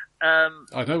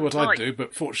 I know what I'd do,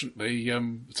 but fortunately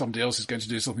somebody else is going to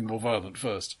do something more violent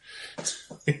first.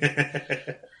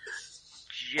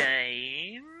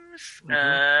 James,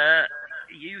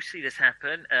 you see this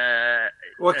happen.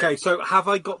 Okay, so have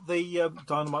I got the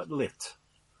dynamite lit?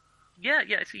 Yeah,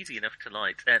 it's easy enough to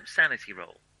light. Sanity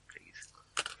roll, please.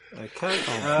 Okay,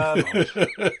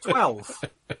 12.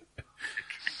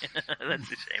 That's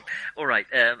a shame. All right,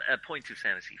 a point of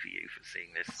sanity for you for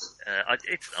seeing this.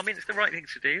 It's the right thing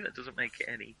to do. That doesn't make it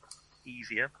any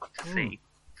easier to see.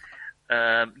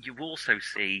 You also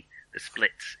see the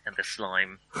splits and the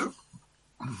slime.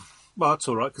 Well, that's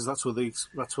all right because that's where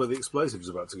the explosive's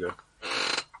about to go.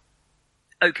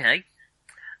 Okay,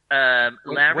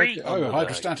 Larry.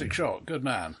 Hydrostatic shock. Good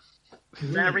man.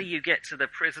 Larry, you get to the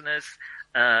prisoners.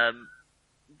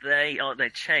 They're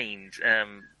chained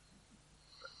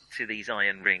to these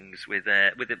iron rings with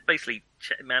basically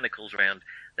manacles around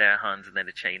their hands and then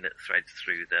a chain that threads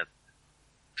through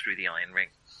the iron ring.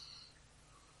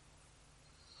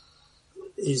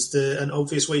 Is there an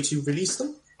obvious way to release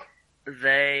them?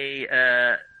 They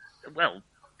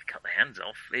cut their hands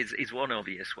off is one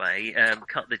obvious way.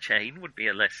 Cut the chain would be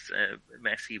a less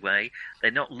messy way.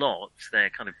 They're not locked; they're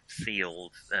kind of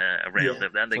sealed around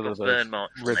them, and they've got burn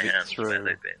marks on their hands where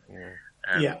they've been.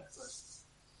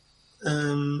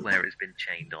 Where it's been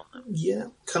chained on them. Yeah.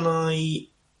 Can I,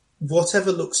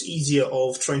 whatever looks easier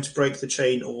of trying to break the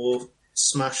chain or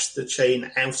smash the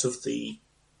chain out of the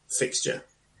fixture?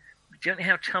 Do you know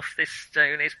how tough this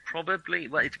stone is? Probably.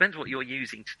 Well, it depends what you're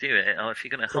using to do it. Or if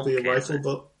you're going to probably a rifle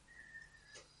butt.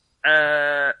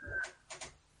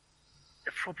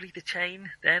 Probably the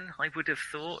chain. Then I would have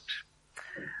thought.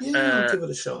 Yeah, I'll give it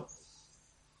a shot.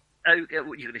 Oh, you're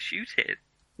going to shoot it?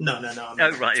 No.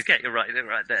 Right. Okay, you're right.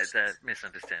 There's a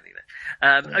misunderstanding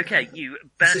there. Okay, you.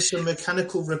 Is this a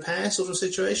mechanical repair sort of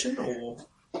situation, or?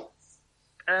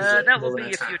 That would be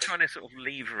if you're trying to sort of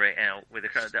lever it out with a.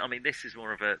 I mean, this is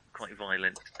more of a quite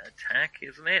violent attack,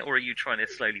 isn't it? Or are you trying to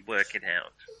slowly work it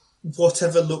out?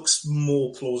 Whatever looks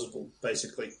more plausible,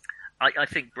 basically. I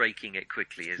think breaking it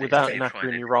quickly is without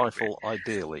knackering your rifle,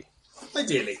 ideally.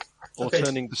 Or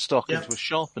turning the stock into a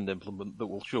sharpened implement that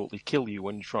will shortly kill you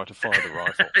when you try to fire the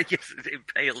rifle. Yes, it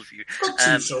impales you. Got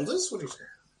two shoulders. What do you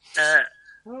say?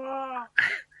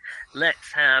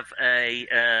 let's have a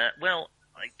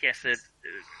I guess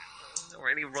not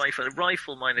really rifle. A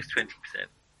rifle minus 20%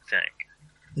 attack.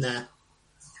 Nah.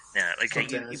 No, okay,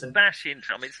 you bash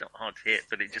into. I mean, it's not hard to hit,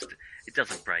 but it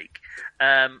doesn't break.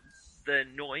 The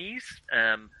noise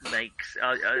makes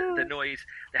the noise.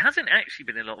 There hasn't actually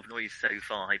been a lot of noise so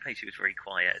far. Hypatia was very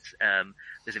quiet.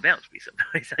 There's about to be some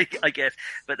noise, I guess,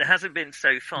 but there hasn't been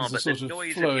so far. There's but a the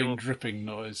noise flowing, of your dripping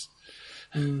noise.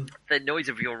 The noise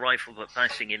of your rifle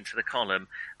bashing into the column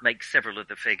makes several of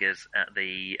the figures at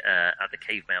the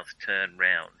cave mouth turn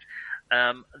round.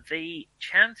 The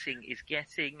chanting is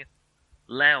getting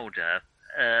louder,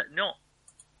 not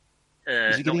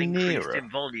getting increased nearer? in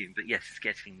volume, but yes, it's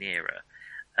getting nearer.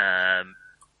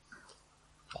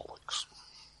 Bollocks.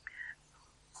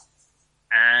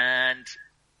 And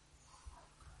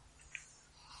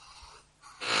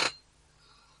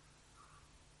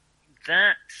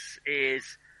that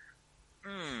is,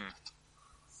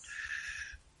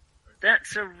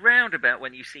 that's around about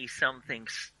when you see something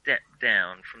step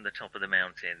down from the top of the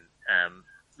mountain,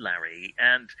 Larry.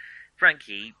 And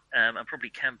Frankie, and probably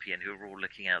Campion, who are all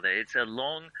looking out there. It's a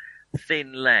long,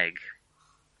 thin leg,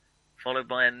 followed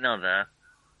by another,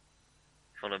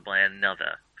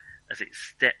 as it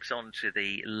steps onto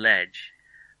the ledge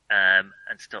and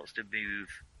starts to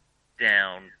move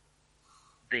down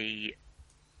the...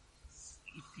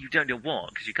 You don't know what,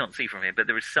 because you can't see from here, but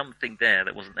there is something there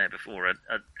that wasn't there before,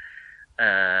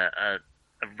 a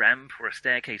ramp or a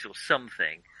staircase or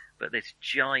something, but this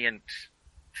giant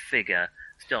figure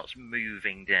starts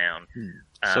moving down.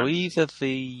 So either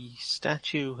the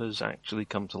statue has actually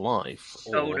come to life,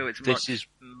 or no, it's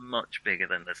much bigger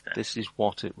than the statue. This is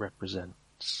what it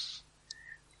represents.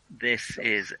 This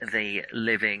is the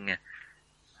living,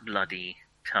 bloody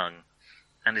tongue.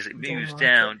 And as it moves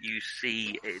down, you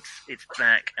see its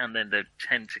back and then the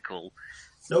tentacle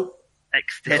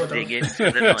extending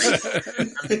into the night.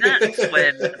 And that's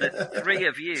when the three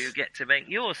of you get to make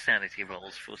your sanity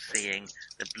rolls for seeing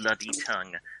the bloody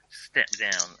tongue step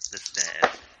down the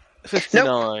stairs.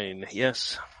 59,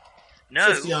 yes. No.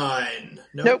 59.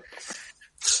 Nope.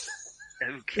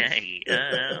 Okay,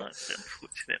 that's an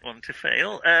unfortunate one to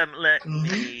fail. Let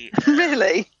me...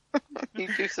 Really? You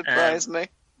do surprise me.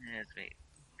 Yes,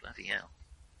 bloody hell.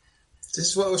 This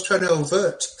is what I was trying to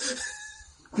avert.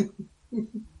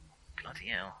 Bloody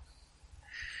hell.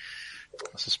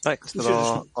 I suspect that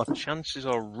our chances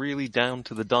are really down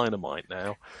to the dynamite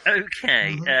now.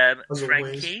 Okay,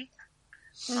 Frankie,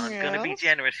 I'm going to be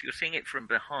generous. You're seeing it from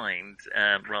behind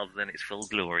rather than its full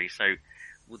glory, so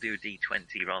we'll do a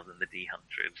D20 rather than the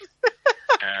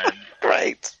D100.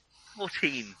 Great.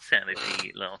 14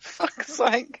 sanity loss. Fuck's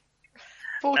sake.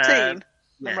 14? Yeah.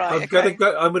 Right,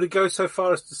 I'm going to go so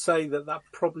far as to say that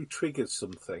probably triggered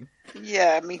something.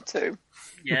 Yeah, me too.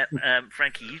 Yeah,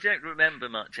 Frankie, you don't remember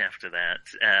much after that.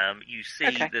 You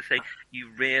see the thing, you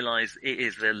realise it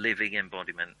is the living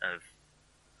embodiment of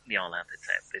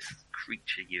Nyarlathotep, this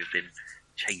creature you've been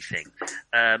chasing.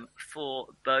 For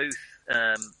both,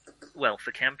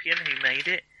 for Campion, who made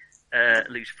it,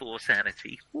 lose 4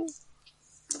 sanity.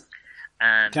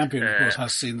 And Campion, of course,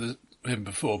 has seen him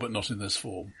before, but not in this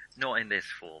form. Not in this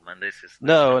form, and this is...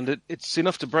 No, and it's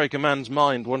enough to break a man's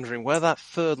mind wondering where that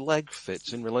third leg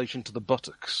fits in relation to the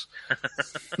buttocks.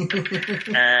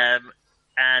 And...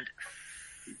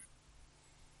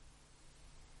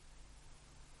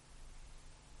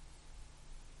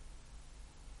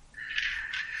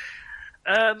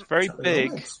 it's very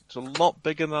big. It's a lot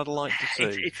bigger than I'd like to see.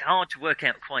 It's hard to work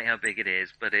out quite how big it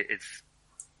is, but it's...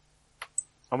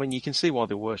 I mean, you can see why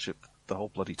they worship the whole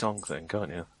bloody tongue thing, can't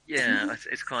you? Yeah,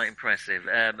 it's quite impressive.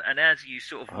 And as you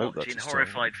sort of watch in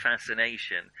horrified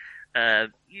fascination,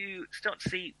 you start to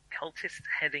see cultists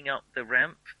heading up the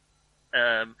ramp,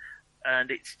 and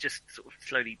it's just sort of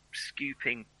slowly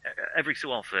scooping, every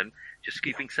so often, just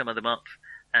scooping some of them up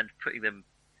and putting them...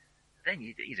 Then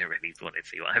you don't really want to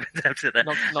see what happens after that.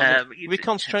 We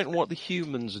concentrate on what the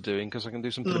humans are doing, because I can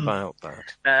do something about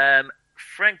that.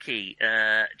 Frankie, do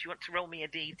you want to roll me a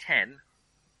D10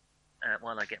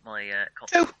 while I get my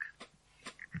copbook?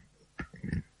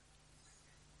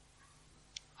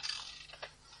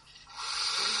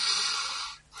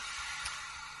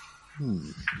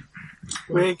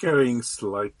 We're going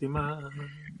slightly mad.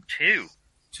 2.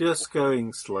 Just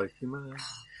going slightly mad.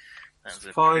 That's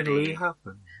a finally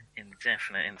happened.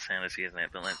 Indefinite insanity, isn't it?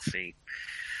 But let's see.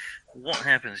 What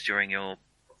happens during your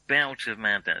bout of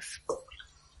madness?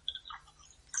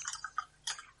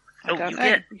 I don't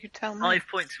know. You tell me. 5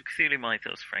 points of Cthulhu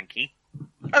Mythos, Frankie.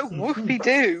 Oh,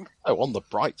 whoopie-doo. Oh, on the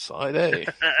bright side, eh?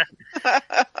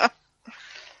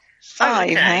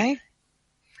 5, eh?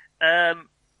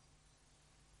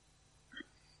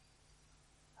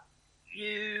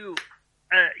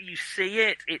 You see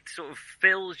it. It sort of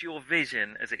fills your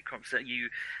vision as it crops up. You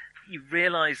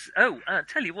realise,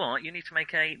 tell you what, you need to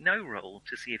make a no roll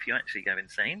to see if you actually go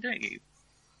insane, don't you?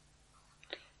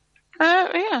 Yeah,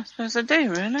 I suppose I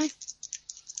do, really.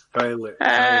 Fail it.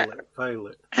 I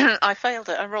failed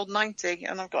it. I rolled 90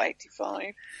 and I've got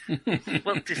 85.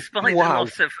 Well, despite the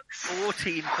loss of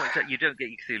 14 points, you don't get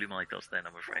your Cthulhu Mythos then,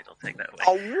 I'm afraid. I'll take that away.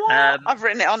 Oh, what? I've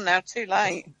written it on now, too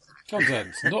late.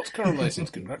 Content, not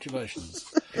correlated. Congratulations.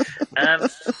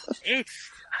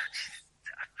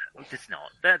 It's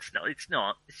not. That's not. It's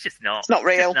not. It's just not. It's not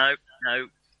real. No.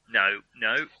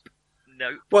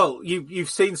 Well, you've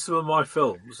seen some of my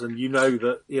films, and you know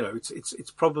that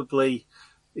it's probably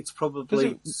some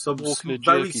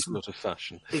very sort of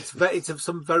fashion. It's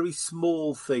some very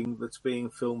small thing that's being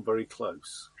filmed very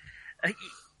close.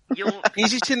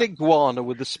 Is it an iguana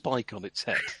with a spike on its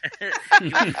head?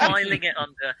 You're filing it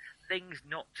under things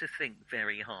not to think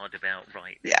very hard about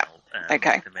right now. Yeah.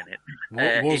 Okay. At the minute.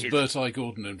 Was Bert I.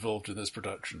 Gordon involved in this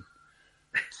production?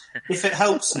 If it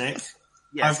helps, Nick,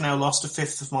 yes. I've now lost a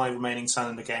fifth of my remaining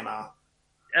Sun in the game hour.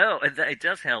 Oh, and it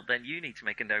does help. Then you need to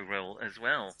make a no roll as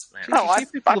well. I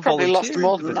probably lost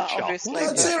more than that, obviously.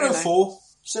 0-4.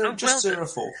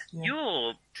 0-4. Yeah.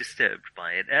 You're disturbed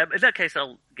by it. In that case,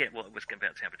 I'll get what was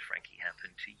about to happen to Frankie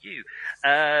happen to you.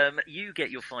 You get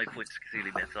your 5 points to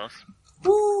Cthulhu Mythos.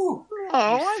 Woo!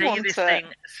 You see this thing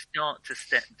start to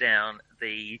step down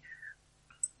the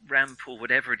ramp or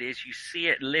whatever it is. You see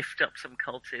it lift up some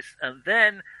cultists, and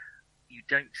then you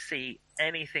don't see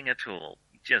anything at all.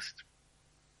 You just...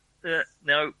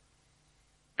 no,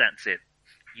 that's it.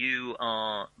 You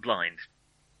are blind.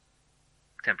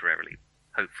 Temporarily,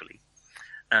 hopefully.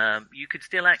 You could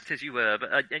still act as you were,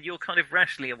 but and you're kind of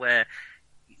rationally aware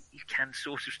you can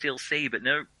sort of still see, but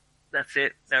no, that's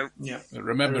it. No. Yeah.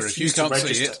 Remember, if you can't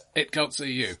see it, it can't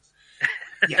see you.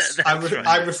 Yes,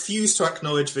 I refuse to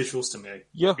acknowledge visual stimuli.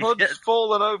 Your hood's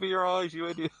fallen over your eyes, you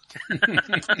idiot.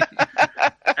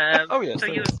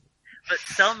 But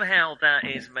somehow that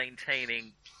is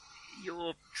maintaining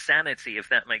your sanity, if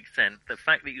that makes sense. The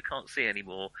fact that you can't see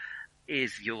anymore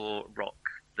is your rock.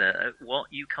 What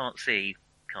you can't see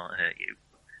can't hurt you.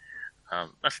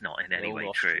 That's not in any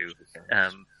way true.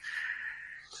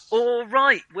 All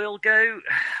right, we'll go,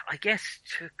 I guess,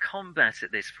 to combat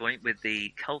at this point with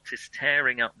the cultists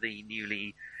tearing up the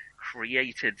newly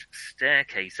created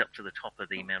staircase up to the top of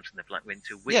the Mountain of Black Wind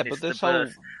to witness the birth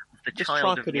of the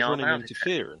child of running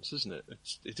interference, isn't it?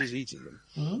 It is eating them.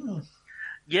 Mm.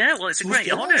 Yeah, well, it's a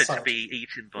great honour to be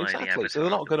eaten by the Avatar. So they're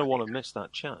not going to want to miss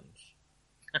that chance.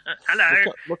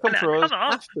 Hello. We'll come for us come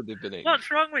on. after they've been eaten.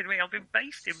 What's wrong with me? I've been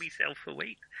basting myself for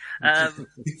weeks.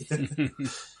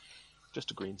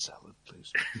 Just a green salad,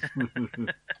 please.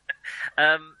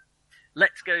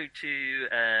 Let's go to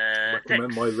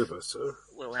recommend Dex. my liver, sir.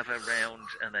 We'll have a round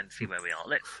and then see where we are.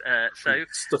 Let's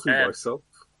stuffing myself.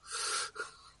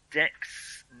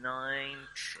 Dex 9.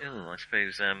 I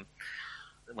suppose.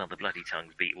 Well, the bloody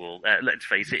tongues beat all. Let's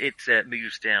face it, it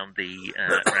moves down the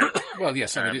ramp. Well,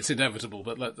 yes, I mean, it's inevitable,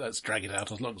 but let's drag it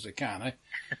out as long as it can,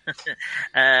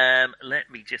 Let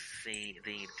me just see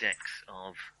the Dex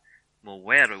of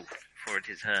Moweru, for it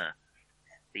is her.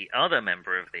 The other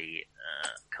member of the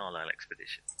Carlisle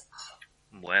expedition.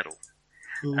 Moweru.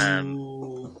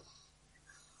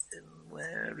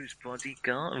 Where is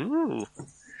bodyguard? Ooh.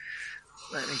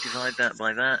 Let me divide that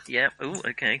by that. Yep. Ooh,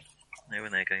 okay. Know where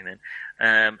they're going then.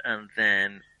 And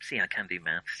then, see, I can do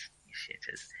maths, you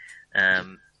shitters.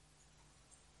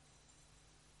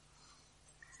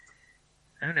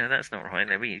 Oh no, that's not right.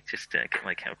 Let me just get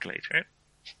my calculator out.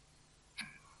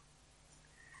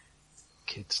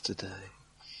 Kids today.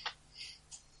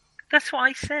 That's what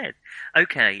I said.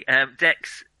 Okay,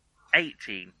 Dex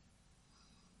 18.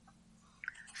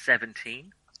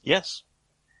 17. Yes.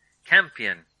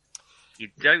 Campion. You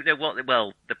don't know what...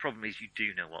 Well, the problem is you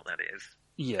do know what that is.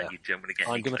 Yeah. And you don't want to get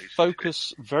I'm going to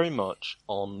focus very much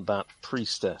on that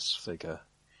priestess figure.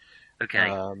 Okay.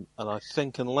 And I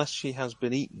think unless she has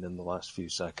been eaten in the last few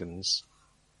seconds,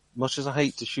 much as I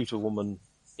hate to shoot a woman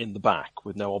in the back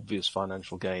with no obvious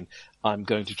financial gain, I'm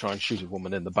going to try and shoot a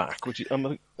woman in the back, which I'm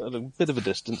at a bit of a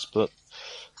distance, but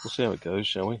we'll see how it goes,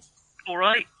 shall we? All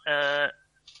right. Has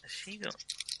she got...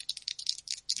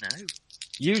 No.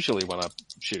 Usually when I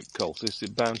shoot cultists,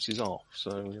 it bounces off,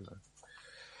 so,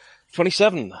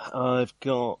 27. I've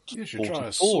got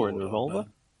 44 in revolver.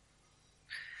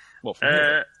 What, from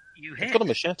here? You hit. I've got a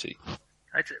machete.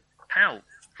 Pow,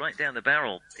 right down the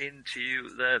barrel into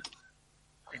a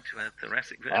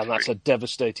thoracic vertebrae. And that's a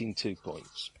devastating 2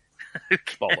 points.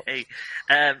 Okay.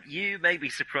 You may be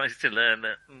surprised to learn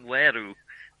that Mweru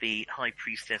the High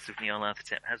Priestess of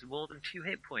Nyarlathotep has more than 2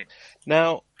 hit points.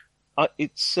 Now,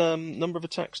 it's number of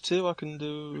attacks 2. I can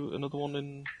do another one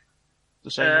in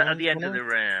the same round. At the end of the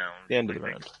round. The end of the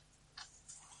round.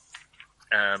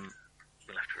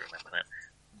 We'll have to remember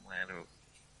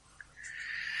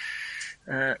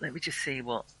that. Let me just see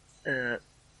what.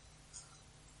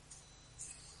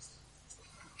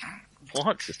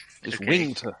 What? Just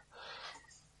winged her.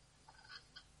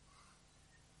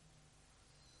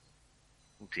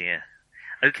 Oh dear.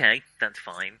 Okay, that's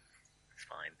fine. That's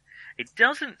fine. It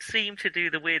doesn't seem to do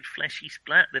the weird fleshy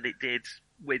splat that it did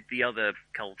with the other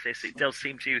cultists. It does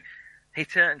seem to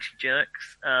hit her and she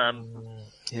jerks.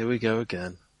 Here we go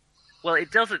again. Well,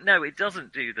 it doesn't. No, it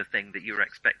doesn't do the thing that you were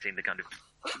expecting. The kind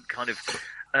of.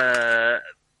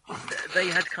 They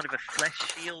had kind of a flesh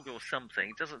shield or something.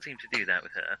 It doesn't seem to do that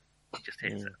with her. It just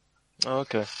hits her. Oh,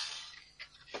 okay.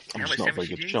 I'm just not a very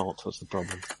good shot. That's the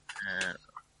problem.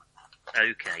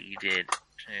 Okay, you did.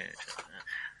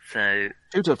 So.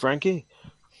 Shoot her, Frankie.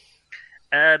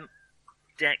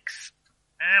 Dex.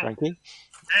 Ow. Frankie.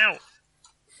 Ow.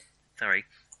 Sorry.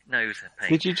 Nose pain.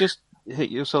 Did you just hit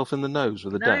yourself in the nose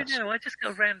with a desk? No, I just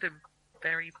got a random,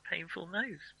 very painful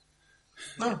nose.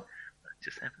 No. That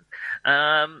just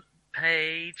happened.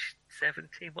 Page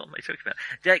 17. What am I talking about?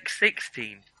 Dex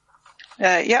 16.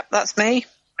 Yep, that's me.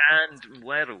 And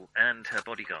Weru and her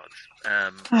bodyguards.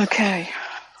 Okay.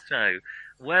 So,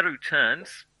 Weru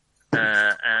turns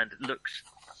and looks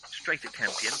straight at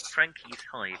Campion. Frankie's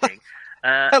hiding.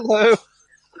 Hello.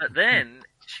 But then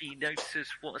she notices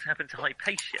what has happened to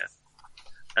Hypatia.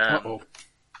 Uh-oh.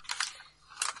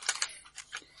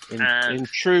 In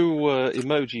true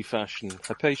emoji fashion,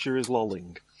 Hypatia is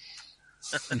lolling.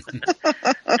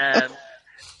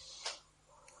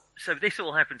 So this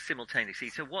all happened simultaneously.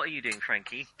 So what are you doing,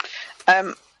 Frankie?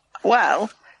 Well,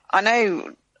 I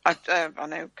know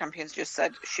Campion's just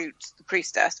said shoot the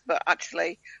priestess, but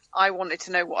actually I wanted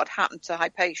to know what had happened to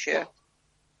Hypatia.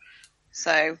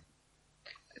 So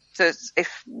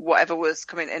if whatever was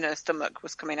coming in her stomach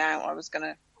was coming out, I was going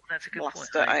to. That's a good point.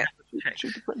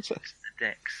 Shoot the princess. The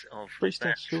dex of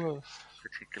priestess. That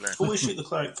particular. Always shoot the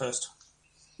cleric first.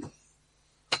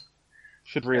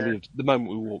 Should really, the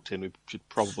moment we walked in, we should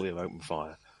probably have opened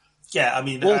fire. Yeah, I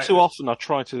mean, all too often I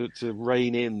try to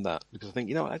rein in that because I think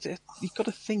you've got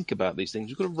to think about these things.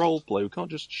 You've got to role play. We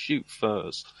can't just shoot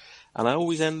first. And I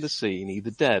always end the scene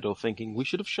either dead or thinking we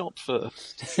should have shot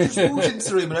first. Just walked into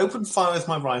the room and opened fire with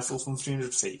my rifle from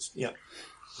 300 feet. Yeah.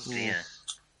 Yeah.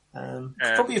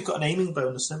 Probably you've got an aiming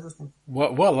bonus and everything.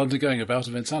 While undergoing a bout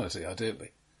of insanity,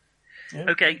 ideally. Yeah.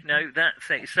 Okay, no, that's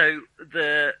it. So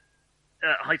the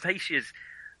Hypatia's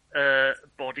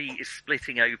body is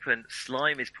splitting open,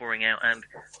 slime is pouring out, and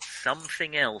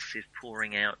something else is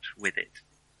pouring out with it.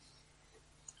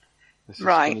 This is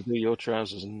going to do your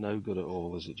trousers no good at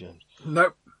all, is it, James?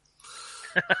 Nope.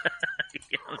 Yeah,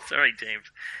 I'm sorry, James.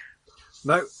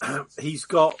 No, he's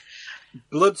got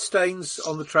blood stains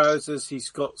on the trousers. He's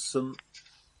got some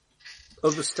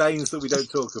other stains that we don't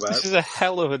talk about. This is a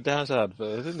hell of a Daz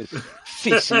advert, isn't it?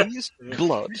 Feces,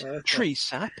 blood, tree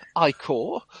sap,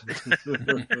 ichor.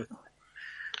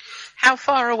 How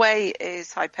far away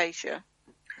is Hypatia?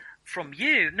 From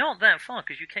you, not that far,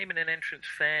 because you came in an entrance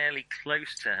fairly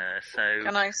close to her, so...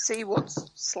 Can I see what's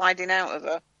sliding out of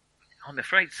her? I'm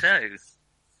afraid so.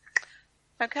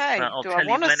 Okay, I'll do I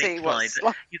want to see what's...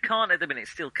 You can't at the minute,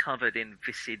 it's still covered in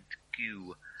viscid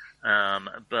goo,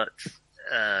 but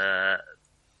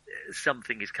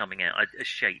something is coming out, a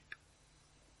shape.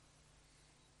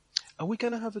 Are we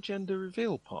going to have a gender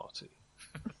reveal party?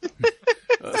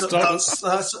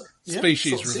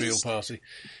 Species reveal party.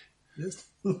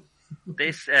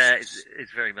 This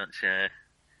is very much a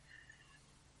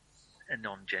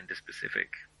non-gender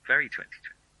specific, very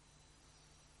 2020.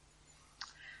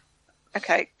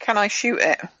 Okay, can I shoot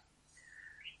it?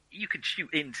 You could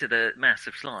shoot into the mass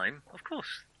of slime, of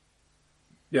course.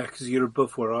 Yeah, because you're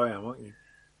above where I am, aren't you?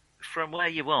 From where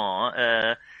you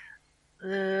are,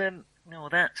 no,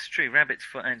 that's true. Rabbit's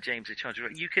Foot and James are charged.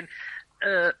 You can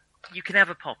have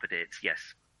a pop at it,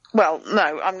 yes. Well,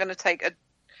 no, I'm going to take a.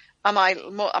 Am I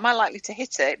likely to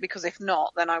hit it? Because if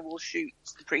not, then I will shoot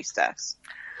the priestess.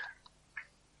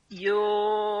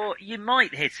 You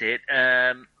might hit it,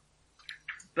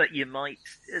 but you might.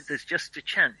 There's just a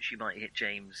chance you might hit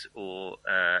James or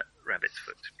Rabbit's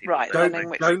Foot. Right.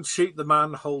 Don't shoot the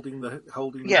man holding the.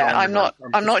 Yeah, I'm not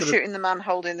shooting the man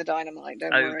holding the dynamite.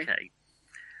 Don't worry. Okay.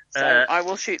 So I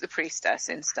will shoot the priestess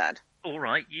instead. All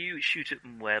right, you shoot at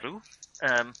Mweru.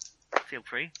 Feel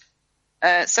free.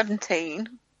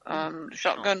 17.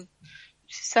 Shotgun.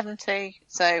 She's 70.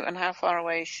 So, and how far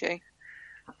away is she?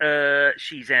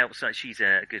 She's outside. She's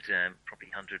a good probably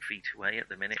 100 feet away at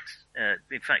the minute.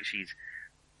 In fact, she's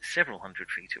several hundred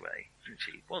feet away, isn't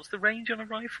she? What's the range on a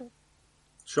rifle?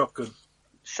 Shotgun.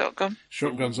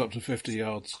 Shotgun's up to 50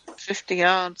 yards. 50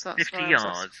 yards. That's 50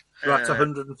 yards. That's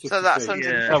 150 So that's feet.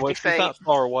 150 No, if feet. she's that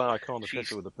far away, I can't hit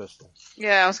her with a pistol.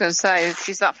 Yeah, I was going to say, if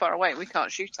she's that far away, we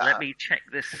can't shoot at her. Let me check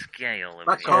the scale of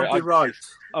That it. can't be right.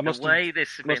 I must The way this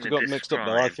has have been got mixed up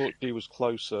there. I thought described- she was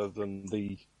closer than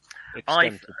the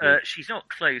extent of the... she's not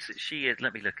close. She is.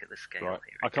 Let me look at the scale Right.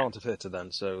 here. I can't have hit her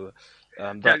then, so...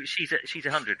 No, she's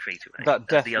 100 feet away. That at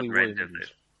the definitely other end of wins.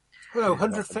 it. Well,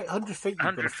 100 feet. 100 feet. You've got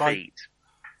 100 to fight. feet.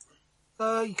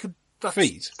 You could. That's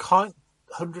Feet?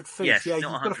 100 feet. Yes, yeah, not you've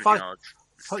got 100 to fight. yards.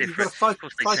 It's You've got different. to fight. Of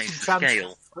course, they Fighting changed the chance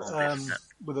scale on this.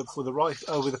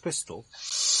 with a pistol.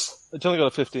 It's only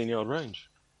got a 15-yard range.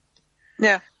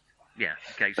 Yeah, Yeah,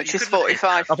 okay. So which you is couldn't hit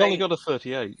 45 I've only feet. got a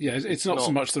 38. Yeah, it's not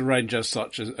so much the range as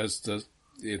such as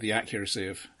the accuracy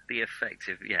of... the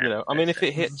effective. Yeah, You know, I mean, if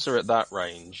it hits her at that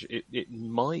range, it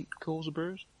might cause a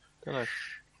bruise. Don't know.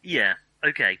 Yeah.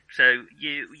 Okay, so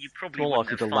you probably More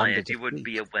wouldn't likely have to land fired. at You her wouldn't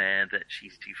feet. be aware that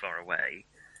she's too far away.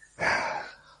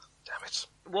 Damn it.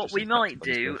 What Just we might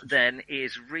impacted do by the then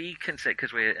is reconsider,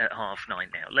 because we're at 9:30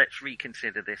 now. Let's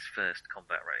reconsider this first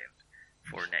combat round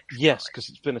for next. Yes, because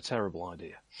it's been a terrible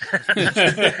idea.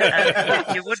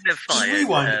 You wouldn't have Just fired.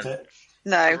 rewind a bit.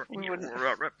 No, we wouldn't.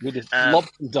 We just lobbed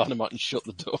some dynamite and shut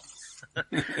the door.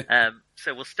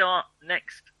 So we'll start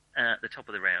next at the top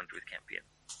of the round with Campion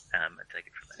and take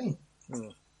it from there.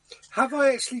 Have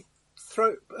I actually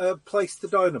placed the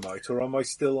dynamite, or am I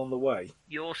still on the way?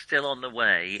 You're still on the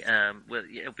way. Well,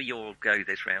 it'll be your go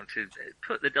this round to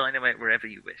put the dynamite wherever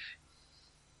you wish.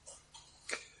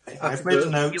 I've made a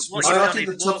note. What We're you've starting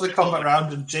done the is top of the walk combat forward.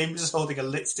 round, and James is holding a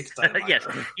lit stick of dynamite. Yes,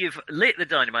 you've lit the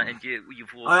dynamite and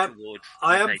you've walked towards.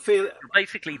 I am feeling. You're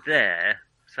basically there.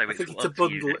 So I think it's a up to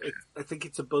you. bundle. I think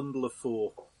it's a bundle of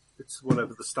 4. It's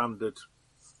whatever the standard.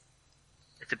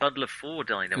 It's a bundle of 4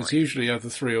 dynamite. It's usually either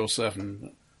 3 or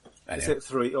 7. Is it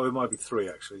 3? Oh, it might be 3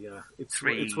 actually. Yeah, it's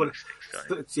 3. It's what.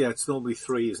 It's normally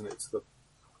 3, isn't it? It's the.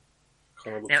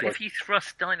 Kind of Now, looks like, if you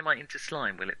thrust dynamite into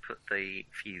slime, will it put the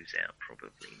fuse out?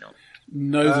 Probably not.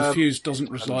 No, the fuse doesn't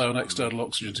rely on external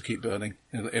oxygen to keep burning.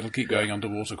 It'll keep going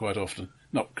underwater quite often.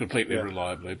 Not completely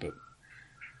reliably, but...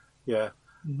 Yeah.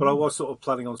 But I was sort of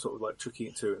planning on sort of like tricking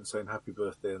it to it and saying happy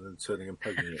birthday and then turning and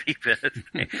pegging it. Happy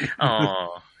birthday.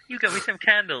 Oh, you got me some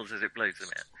candles as it blows them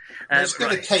out. Let's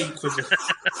get a cake with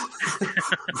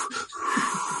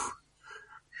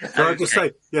Can I just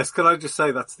say, yes, can I just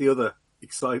say that's the other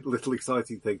little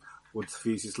exciting thing. Once the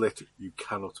fuse is lit, you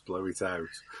cannot blow it out.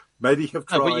 Many have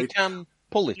tried. No, but you can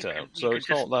pull it out, so it's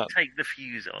not that. Take the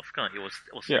fuse off, can't you? Or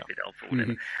slip it off or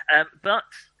whatever. Mm-hmm. But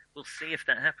we'll see if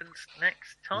that happens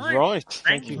next time. Right.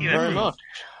 Thank you very much.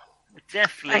 We're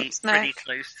definitely Thanks, pretty Nick.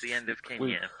 close to the end of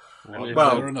Kenya. Well,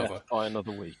 by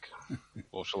another week.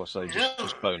 Or shall I say, just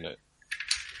postpone it.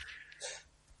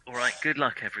 All right, good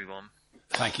luck, everyone.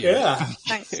 Thank you. Yeah.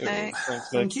 Thanks, Nick.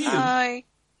 Thank you. Bye.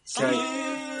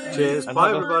 Okay. Cheers. And Bye,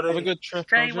 have everybody. Have a good trip.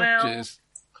 Stay Roger. well. Cheers.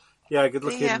 Yeah, good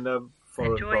See ya. looking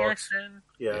foreign Enjoy parts. Essen.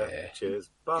 Yeah. Cheers.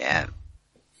 Bye. Yeah.